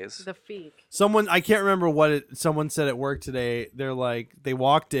cowboy phrase. The feek. Someone, I can't remember what someone said at work today. They're like, they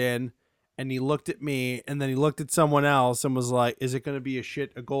walked in and he looked at me and then he looked at someone else and was like, is it going to be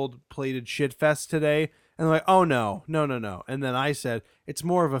a gold-plated shit fest today? And they're like, oh no. And then I said, it's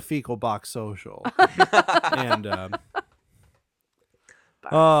more of a fecal box social. And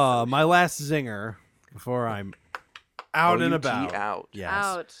my last zinger before I'm out and OUG about. out. Yes.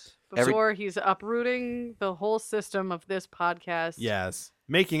 Out. Every- Before he's uprooting the whole system of this podcast. Yes.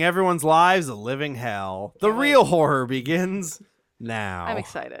 Making everyone's lives a living hell. The real horror begins now. I'm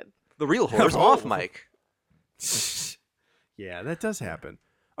excited. The real horror's off, Mike. Yeah, that does happen.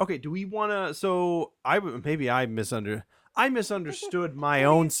 Okay, do we want to? So I misunderstood my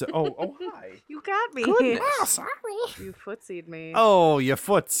own. Oh, hi. You got me. Oh, sorry. You footsied me Oh, you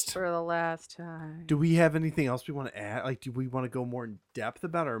footsed. for the last time. Do we have anything else we want to add? Like, do we want to go more in depth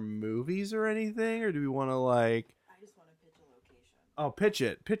about our movies or anything, or do we want to like? I just want to pitch a location. Oh, pitch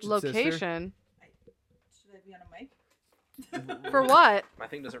it, sister. Location. Should I be on a mic? For what? My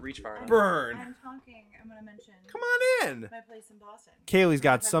thing doesn't reach far enough. Burn. I'm talking. I'm going to mention Come on in. my place in Boston. Kaylee's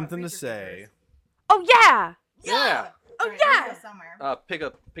got Talk about something to creature say. features. Oh, yeah. Yeah. Oh, Alright, let me yeah. go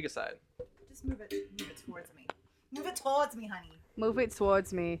somewhere. Pick a side. Just move it towards me. Move it towards me, honey. Move it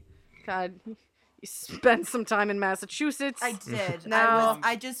towards me. God, you spent some time in Massachusetts. I did. Now-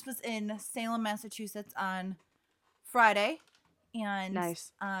 I just was in Salem, Massachusetts on Friday, and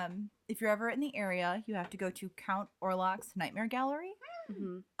Nice. if you're ever in the area, you have to go to Count Orlok's Nightmare Gallery.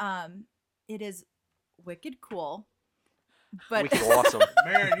 Mhm. It is wicked cool, but Wicked awesome.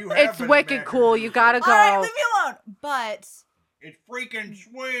 Man, you It's wicked cool. You gotta go. all right, leave me alone. But It's freaking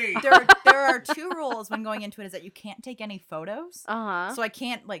sweet. there are 2 rules when going into it: is that you can't take any photos. Uh-huh. So I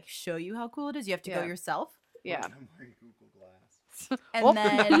can't like show you how cool it is. You have to go Yeah. yourself. Yeah. And Oh.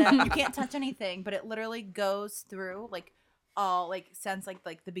 then you can't touch anything, but it literally goes through like all like since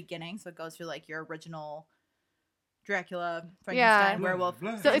like the beginning. So it goes through like your original Dracula, Frankenstein, Yeah. werewolf. So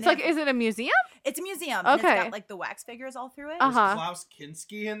And it's like, then- is it a museum? it's a museum. And Okay. it's got like the wax figures all through it. Uh-huh. Klaus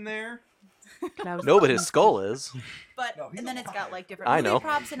Kinski in there? No, but his skull is. But No, he's and then it's got alive. like different I movie know.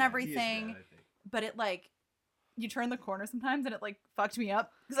 props and everything. But it like you turn the corner sometimes and it like fucked me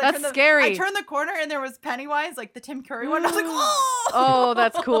up. 'Cause I That's turned the- scary. I turned the corner and there was Pennywise, like the Tim Curry one. I was like, oh! Oh,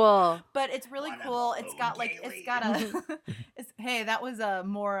 that's cool. But it's really cool. It's got like it's got a. Hey, that was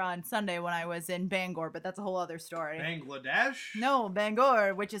more on Sunday when I was in Bangor, but that's a whole other story. Bangladesh? No,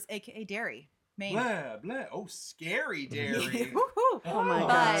 Bangor, which is AKA Derry, Maine. Blah, blah. Oh, scary dairy. Woohoo! Oh my Oh.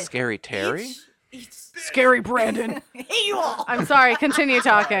 God. Scary Terry? Each, Scary Brandon. hate you all. I'm sorry. Continue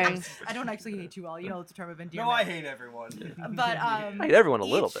talking. I don't actually hate you all. You know it's a term of endearment. No, I hate everyone. But I hate everyone a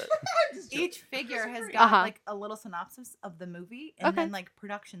little bit. I'm just Each figure has got Uh-huh. like a little synopsis of the movie and Okay. then like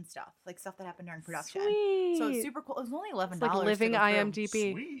production stuff, like stuff that happened during production. Sweet. So it's super cool. It was only $11. It's like living to go through.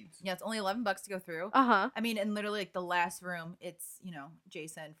 IMDb. Sweet. Yeah, it's only $11 to go through. Uh-huh. I mean, and literally like the last room, it's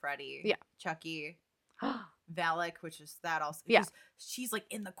Jason, Freddy, Yeah. Chucky, Valak, which is that also. Yeah. because she's like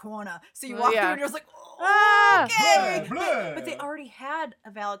in the corner, so you Oh, walk yeah. through and you're just like, oh, Ah! okay. Blah, blah. But they already had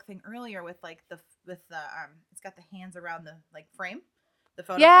a Valak thing earlier with like the it's got the hands around the like frame, the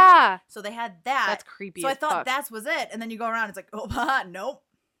photo. frame. Yeah. So they had that. That's creepy So I as thought fuck. that was it, and then you go around, it's like, oh, nope.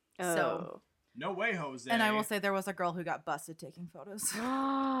 So, No way, Jose. and I will say there was a girl who got busted taking photos.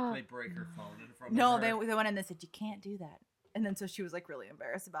 They break her phone in front No, of her. they went in and they said you can't do that, and then so she was like really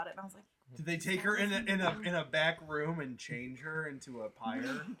embarrassed about it, and I was like, Did they take her in a back room and change her into a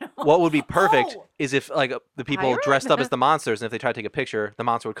pyre? What would be perfect Oh! is if like the people Pirate? dressed up as the monsters, and if they try to take a picture, the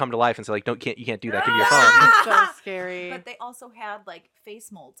monster would come to life and say like, you can't do that. Give me your phone." Ah! so scary. But they also had like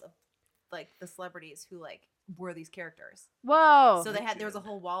face molds of like the celebrities who like were these characters. Whoa. So there was a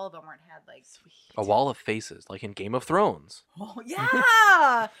whole wall of them where it had like, A wall of faces, like in Game of Thrones. oh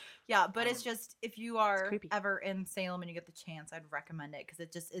yeah, yeah. But it's just if you are creepy. ever in Salem and you get the chance, I'd recommend it because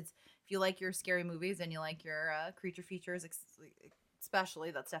it's if you like your scary movies and you like your creature features,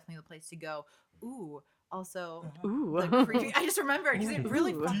 especially, that's definitely the place to go. Ooh, also Ooh. the creepy. I just remembered because it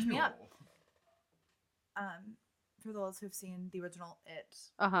really Ooh. fucked me up. For those who've seen the original It,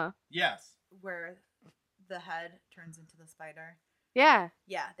 Uh-huh. Yes. where the head turns into the spider. Yeah.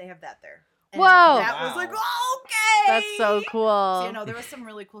 Yeah, they have that there. And Whoa. That was Wow. like, okay. That's so cool. So, there was some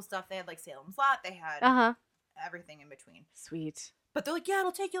really cool stuff. They had like Salem's Lot. They had Uh-huh. everything in between. Sweet. But they're like, yeah,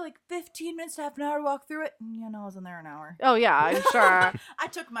 it'll take you like 15 minutes to half an hour to walk through it. And, I was in there an hour. Oh yeah, I'm sure. I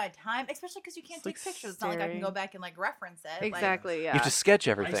took my time, especially because you can't It's, take like, pictures. It's not like I can staring. go back and like reference it. Like, Exactly, You yeah. have to sketch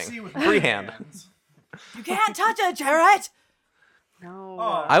I everything. see with my Freehand. hands. you can't touch it, Jarrett. No.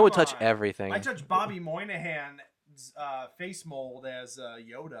 Oh. I would Come touch on. everything. I touched Bobby Moynihan's face mold as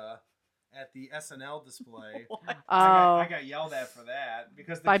Yoda at the SNL display. Oh. I got yelled at for that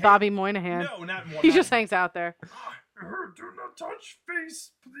because the By kid- Bobby Moynihan. No, not more. He just hangs out there. Do not touch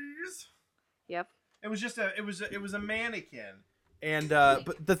face, please. Yep. It was just it was a mannequin. And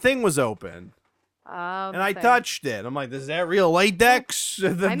but the thing was open, And and I touched it. I'm like, is that real latex? I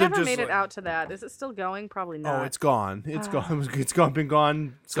They're never just made it like- out to that. Is it still going? Probably not. Oh, it's gone. It's Ah. gone. It's gone. Been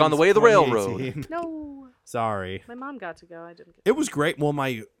gone. It's gone the since way of the railroad. 2018. No. Sorry. My mom got to go. I didn't get It was great. Well,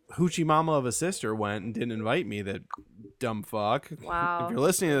 my hoochie mama of a sister went and didn't invite me. That dumb fuck. Wow. If you're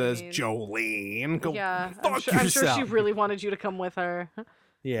listening to I this, mean- Jolene, go Yeah, fuck I'm sure yourself. she really wanted you to come with her.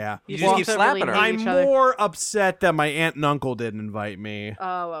 Yeah. You Well, just keep to slapping really her. hate I'm each other. more upset that my aunt and uncle didn't invite me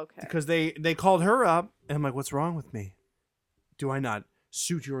Oh, okay. because they called her up and I'm like, what's wrong with me? Do I not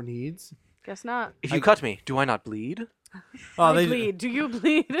suit your needs? Guess not. If you cut me, do I not bleed? Oh, I they bleed. Do you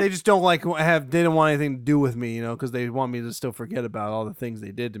bleed? they just don't like they don't want anything to do with me, because they want me to still forget about all the things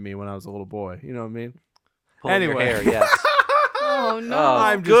they did to me when I was a little boy. You know what I mean? Pulling your Anyway. hair, yes. Oh no. Oh,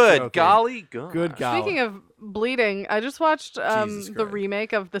 I'm just good. joking. Golly, good. Good God. Speaking of bleeding, I just watched Jesus the Christ.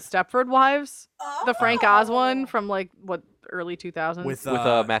 remake of The Stepford Wives, the Frank Oz one from like early 2000s. with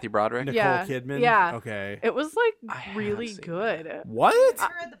With Matthew Broderick. Nicole Yeah. Kidman. Yeah. Okay. It was I like have really seen good. What? I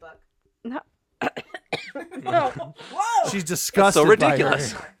read the book. No, Whoa! She's disgusted. so by her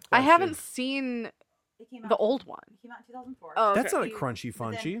ridiculous. I question. haven't seen It came out, the old one. It came out in 2004. Oh, That's okay. not a crunchy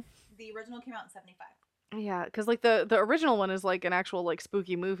But then funchy. The original came out in 75. Yeah, because like the original one is like an actual like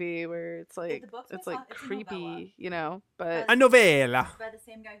spooky movie where it's like the book's it's based like on- it's a novella. creepy, but A novella. It's by the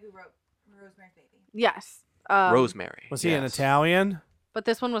same guy who wrote Rosemary's Baby. yes. Rosemary. Was he an yes. Italian? But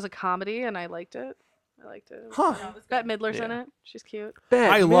this one was a comedy, and I liked it. I liked it. Huh. No, it was Bette good. Midler's in Yeah. it. She's cute. Bette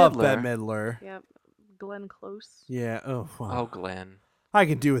I love Midler. Bette Midler. Yep. Glenn Close. Yeah. Oh, Oh, wow. Glenn. I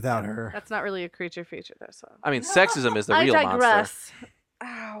can do without her. That's not really a creature feature, though. So I mean, sexism is the I real monster. digress.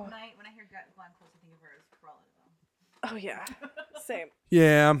 Ow. When I hear Glenn Close, I think of her as Cruella. Oh yeah. Same.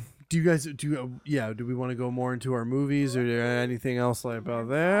 Yeah. Do you guys do we want to go more into our movies or anything else like about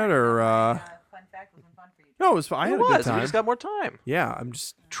that or Fun fact wasn't fun for you. No, it was fine. I It had a was. good We time. just got more time. Yeah, I'm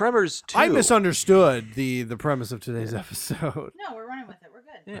just Tremors 2. I misunderstood the premise of today's episode. No, we're running with it. We're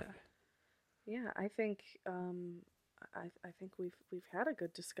good. Yeah. Yeah, I think I think we've had a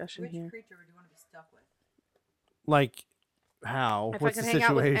good discussion Which here. creature would you want to be stuck with? Like how? If What's I the could hang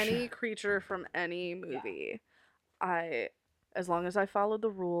out with situation? any creature from any movie, as long as I followed the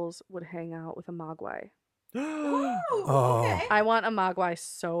rules, would hang out with a Mogwai. Oh. Okay. I want a Mogwai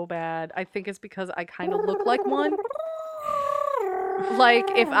so bad. I think it's because I kind of look like one. Like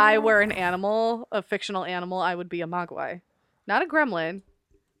if I were an animal, a fictional animal, I would be a Mogwai. Not a gremlin,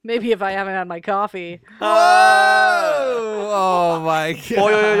 Maybe if I haven't had my coffee. Oh my god.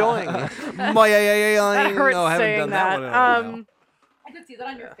 Boing. That hurts Oh, I haven't saying done that. one in a while. I could see that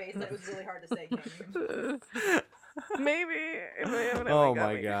on your face. That was really hard to say. Katie. Maybe if I haven't had Oh my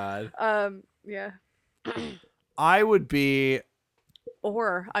my coffee. god. Yeah. I would be.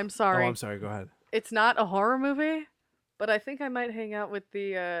 Or I'm Oh, sorry. I'm sorry. Go ahead. It's not a horror movie, but I think I might hang out with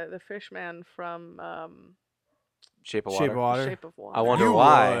the fish man from Shape of Shape of Water. Water. Shape of Water. I wonder You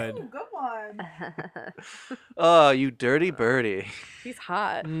why. would. Ooh, good one. Oh, you dirty birdie. He's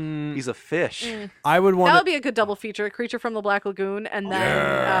hot. He's a fish. I would That want. would be a good double feature: Creature from the Black Lagoon, and then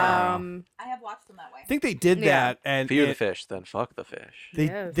Yeah. I have watched them that way. I think they did Yeah. that, and Fear the it- fish, then fuck the fish. they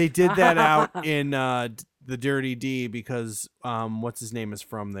Yes. they did that out in the Dirty D because what's his name is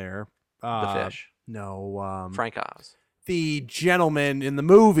from there. The fish. No, Frank Oz. the gentleman in the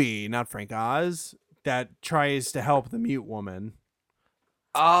movie, not Frank Oz, that tries to help the mute woman.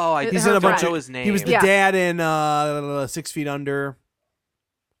 Oh, I He's don't in a bunch know of- his name. He was the Yeah. dad in 6 Feet Under.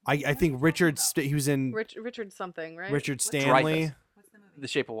 I think Richard. He was in Richard something, right? Richard What's Stanley. Dreyfuss. What's the movie? The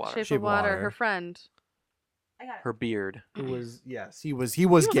Shape of Water. Shape Shape of of Water. Water. Her friend. I got it. Her beard. Who was he was He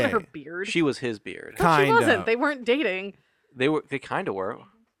wasn't gay. her beard. She was his beard. No, she Kinda. wasn't. They weren't dating. They kind of were.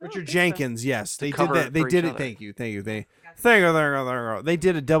 Richard think so. Jenkins, yes, they did cover that. They for did each it. other. Thank you. They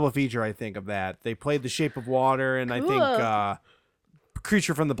did a double feature, I think, of that. They played The Shape of Water, and I think Cool.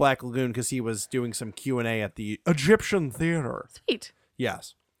 Creature from the Black Lagoon because he was doing some Q&A at the Egyptian Theater. Sweet.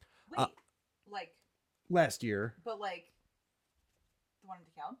 Yes, Wait, like, last year. but like, the one in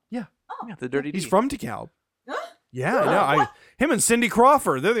DeKalb? Yeah, Oh. Yeah, the Dirty he's D. from DeKalb. Yeah, I know. Him and Cindy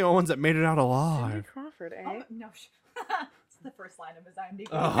Crawford, they're the only ones that made it out Cindy alive. Crawford, eh? Oh, no. It's the first line of his IMDb.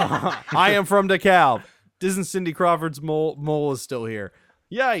 I am from DeKalb. Isn't Cindy Crawford's mole is still here?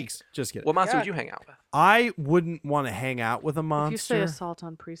 Yikes! Just kidding. What monster God. would you hang out with? I wouldn't want to hang out with a monster. If you say assault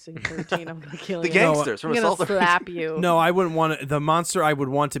on precinct 13, I'm gonna kill The you. gangsters from I'm gonna Assault. slap you. No, I wouldn't want to. The monster I would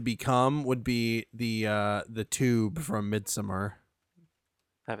want to become would be the tube from Midsummer.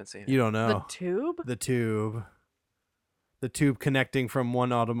 Haven't seen it. You don't The know tube? the tube, the tube connecting from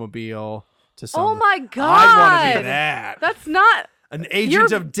one automobile to some. Oh my god! I want to be that. That's not. An agent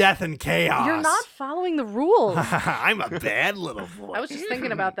You're- of death and chaos. You're not following the rules. I'm a bad little boy. I was just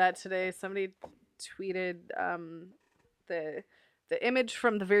thinking about that today. Somebody tweeted the image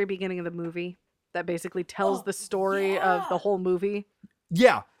from the very beginning of the movie that basically tells the story of the whole movie.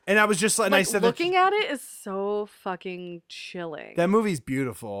 Yeah, and I was just and I Like, said looking at it is so fucking chilling. that movie's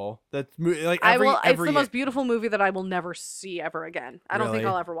beautiful. Like I every will. It's every the most beautiful movie that I will never see ever again. I don't think Really?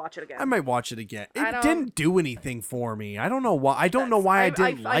 I'll ever watch it again. I might watch it again. I It don't- didn't do anything for me. I don't know why. I don't know why I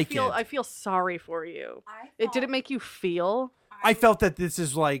didn't like feel, it. I feel sorry for you. I It did it thought- make you feel? I felt that this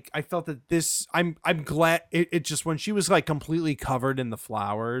is like I felt that this I'm glad it just when she was like completely covered in the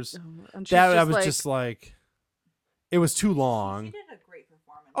flowers And she's that I just was like, just like it was too She long. did a great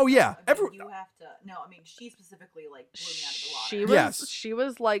performance. Oh, yeah. But Every- you have to. No, I mean, she specifically like blew me out of the water. She was Yes. she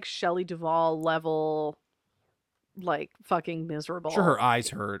was like Shelley Duvall level, like fucking miserable. Sure, her eyes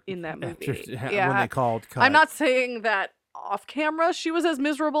hurt in that after- movie. when Yeah. they called cut. I'm not saying that off camera she was as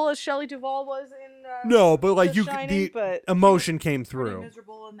miserable as Shelley Duvall was in. No, but like The you Shining, the but emotion came Pretty through.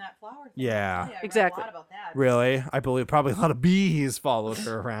 miserable in that flower thing. Yeah. I read Exactly. A lot about that. Really, I believe probably a lot of bees followed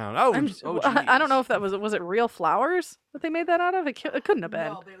her around. Oh, I'm, Oh, I don't jeez. know if that was it real flowers that they made that out of. It couldn't have been.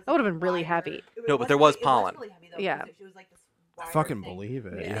 No, but it was That would have like been really wider. heavy. It No, but there was really- pollen. It was really heavy, though, Yeah. because It was like this I wider fucking thing. believe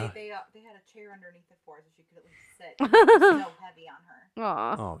it. They, Yeah. They had a chair underneath it for her, so she could at least sit. It was so heavy on her.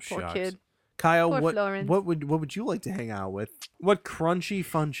 Aw, Oh, poor shucks. kid. Kyle, Poor what Florence. would you like to hang out with? What crunchy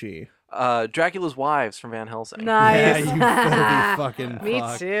funchy? Dracula's wives from Van Helsing. Nice. Yeah, you filthy fucking Me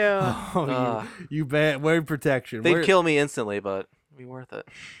fuck. too. Oh, you bet. Word protection. They'd Where- kill me instantly, but it'd be worth it.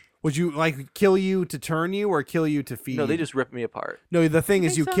 Would you like kill you to turn you or kill you to feed? No, they just rip me apart. No, the thing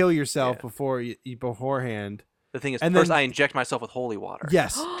is, think you so? kill yourself Yeah. before you beforehand. The thing is, And first then- I inject myself with holy water.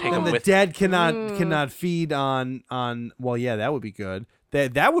 Yes, Take and 'em the with dead cannot feed on. Well, yeah, that would be good.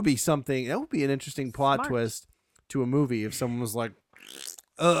 That would be something. That would be an interesting plot Smart. twist to a movie if someone was like,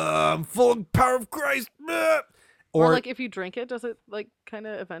 I'm full of power of Christ," Or like if you drink it, does it like kind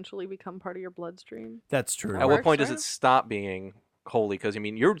of eventually become part of your bloodstream? that's true. At what works, point does right? it stop being holy? Because I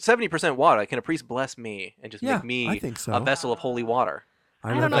mean, you're 70% water. Can a priest bless me and just Yeah, make me I think so. a vessel of holy water? I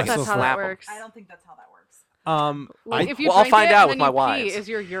don't know if like that's how slap that 'em. works. I don't think that's how that works. Like I- if you well, I'll drink find it out and with then my you pee, wives. is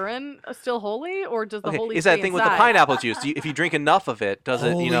your urine still holy, or does the Okay, holy is that stay thing with the inside? pineapple juice? If you drink enough of it, does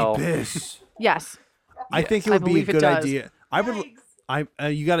it? Holy You know, piss. Yes. I think it I would be a believe it good does. idea. I would. Yikes.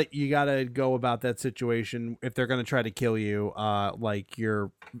 You gotta go about that situation if they're gonna try to kill you. Like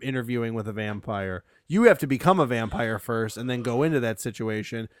you're interviewing with a vampire. You have to become a vampire first and then go into that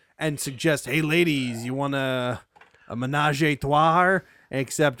situation and suggest, hey, ladies, you want a menage a trois?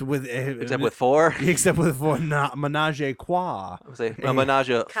 Except with 4? Except with 4, not menage a trois. I would say a menage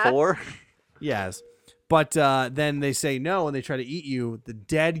a 4? Yes. But then they say no and they try to eat you. The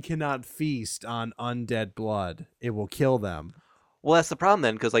dead cannot feast on undead blood. It will kill them. Well, that's the problem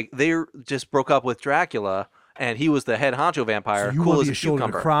then, because like they just broke up with Dracula, and he was the head honcho vampire, So you cool want as to a be a shoulder to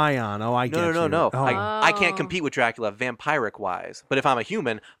cucumber. cry on. Oh, I get you. No. Oh. I can't compete with Dracula vampiric-wise. But if I'm a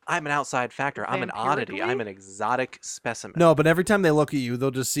human, I'm an outside factor. I'm an oddity. I'm an exotic specimen. No, but every time they look at you,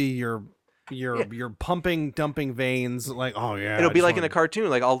 they'll just see your pumping, dumping veins. Like, oh yeah. It'll I be just like in wanna- the cartoon.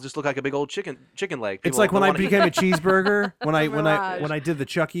 Like I'll just look like a big old chicken leg. It's People like when don't I wanna eat became a me. cheeseburger. When I Mirage. did the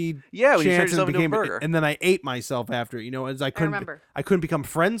Chucky Yeah, when you turned chance yourself and into a became burger. and then I ate myself after. You know, as I couldn't remember. I couldn't become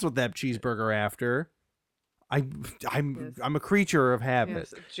friends with that cheeseburger after. I'm a creature of habit.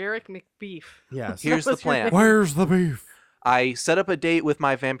 Yes, Jarek McBeef. Yes. Here's the What's your plan. name? Where's the beef? I set up a date with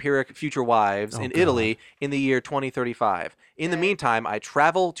my vampiric future wives Oh, in God. Italy in the year 2035. In the Okay. meantime, I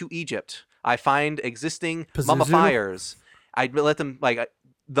travel to Egypt. I find existing Pazuzu? mummifiers. I let them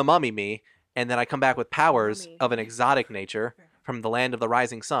the mummy me, and then I come back with powers Mummy. of an exotic nature from the land of the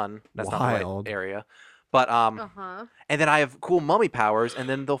rising sun. That's not the Wild. right area. But Uh-huh. and then I have cool mummy powers, and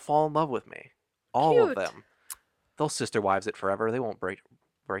then they'll fall in love with me. All of Cute. them. They'll sister wives it forever. They won't break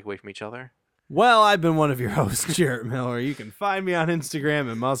away from each other. Well, I've been one of your hosts, Jarrett Miller. You can find me on Instagram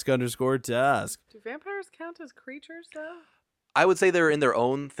at Musk_Tusk. Do vampires count as creatures, though? I would say they're in their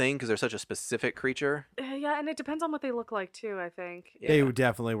own thing because they're such a specific creature. Yeah, and it depends on what they look like, too, I think. They Yeah.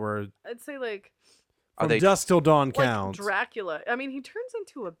 definitely were. I'd say, like Are From they dusk till dawn like counts. Dracula. I mean, he turns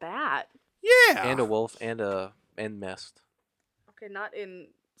into a bat. Yeah. and a wolf and mist? Okay, not in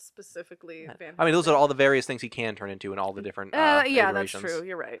specifically vampire. I mean, those are all the various things he can turn into in all the different. Yeah, that's iterations. true.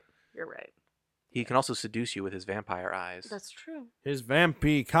 You're right. You're right. He can also seduce you with his vampire eyes. That's true. His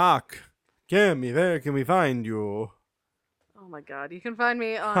vampy cock. Gimme, where can we find you? Oh my god. You can find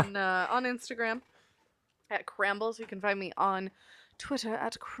me on on Instagram at Crambles. You can find me on Twitter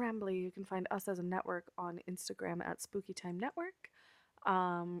at Crambly. You can find us as a network on Instagram at Spooky Time Network.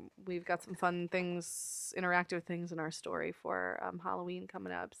 We've got some fun things, interactive things in our story for Halloween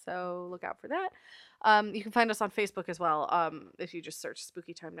coming up, so look out for that. You can find us on Facebook as well if you just search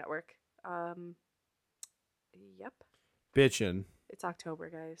Spooky Time Network. Yep, Bitchin'. it's October,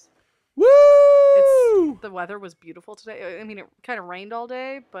 guys. Woo! The weather was beautiful today. I mean, it kind of rained all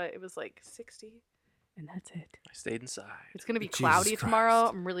day, but it was like 60, and that's it. I stayed inside. It's gonna be Jesus cloudy tomorrow.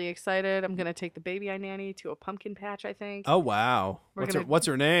 Christ. I'm really excited. I'm gonna take the baby I nanny to a pumpkin patch, I think. Oh wow. We're What's gonna- what's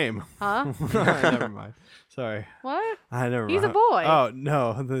her name? Huh? Never mind. Sorry. What? I never. He's a mind. boy. Oh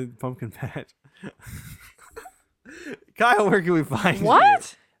no, the pumpkin patch. Kyle, where can we find you?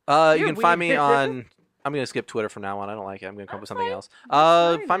 What? You You're can find me weird. on. I'm gonna skip Twitter from now on. I don't like it. I'm gonna come up with something fine. else.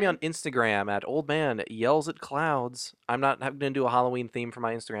 That's fine, Find me man. on Instagram at Old Man Yells at Clouds. I'm not gonna do a Halloween theme for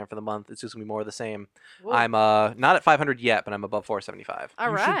my Instagram for the month. It's just gonna be more of the same. Whoa. I'm not at 500 yet, but I'm above 475. All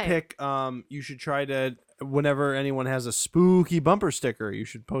you right. should pick. You should try to. Whenever anyone has a spooky bumper sticker, you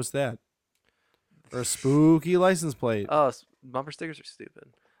should post that. Or a spooky license plate. Oh, bumper stickers are stupid.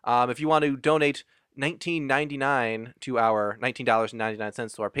 If you want to donate $19.99 to our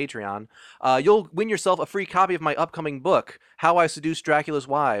 $19.99 to our Patreon, you'll win yourself a free copy of my upcoming book, How I Seduced Dracula's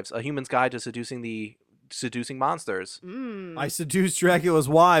Wives: A Human's Guide to Seducing Monsters. I seduced Dracula's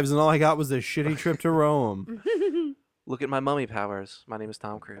wives, and all I got was a shitty trip to Rome. Look at my mummy powers. My name is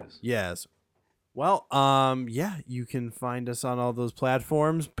Tom Cruise. Yes. Well, yeah, you can find us on all those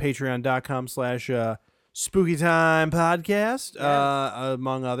platforms. Patreon.com/SpookyTimePodcast,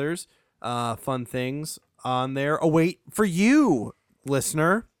 among others. Fun things on there await for you,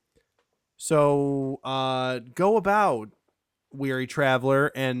 listener. So go about, weary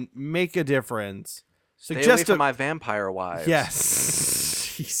traveler, and make a difference. Stay away from my vampire wives.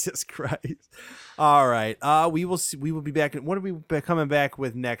 Yes. Jesus Christ. All right. We will see, we will be back. What are we coming back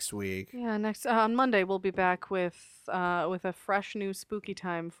with next week? Yeah, next on Monday we'll be back with a fresh new spooky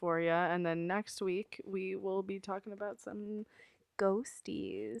time for you, and then next week we will be talking about some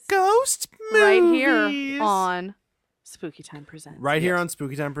ghosties Ghost right movies. here on Spooky Time Presents. Right here on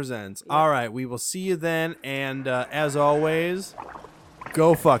Spooky Time Presents. All right, we will see you then, and as always,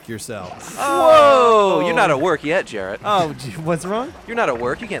 go fuck yourself. Whoa! You're not at work yet, Jarrett. Oh, what's wrong? You're not at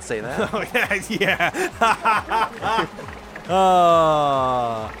work. You can't say that. Oh yeah.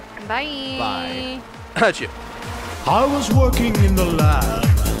 Bye. Bye. Achoo. I was working in the lab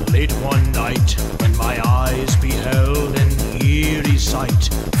late one night when my eyes beheld an eerie sight.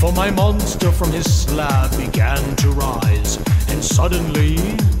 For my monster from his slab began to rise, and suddenly,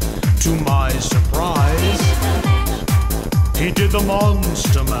 to my surprise, eyes. He did the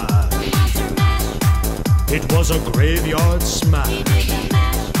monster mash. It was a graveyard smash.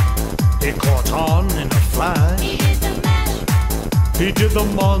 It caught on in a flash. He did the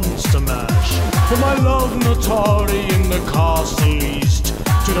monster mash. For my love Natari in the castle east,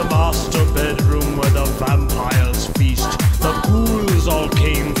 to the master bedroom where the vampires feast. The ghouls all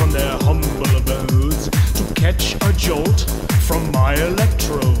came from their humble abodes to catch a jolt from my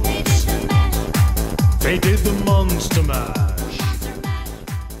electrodes. They did the monster mash.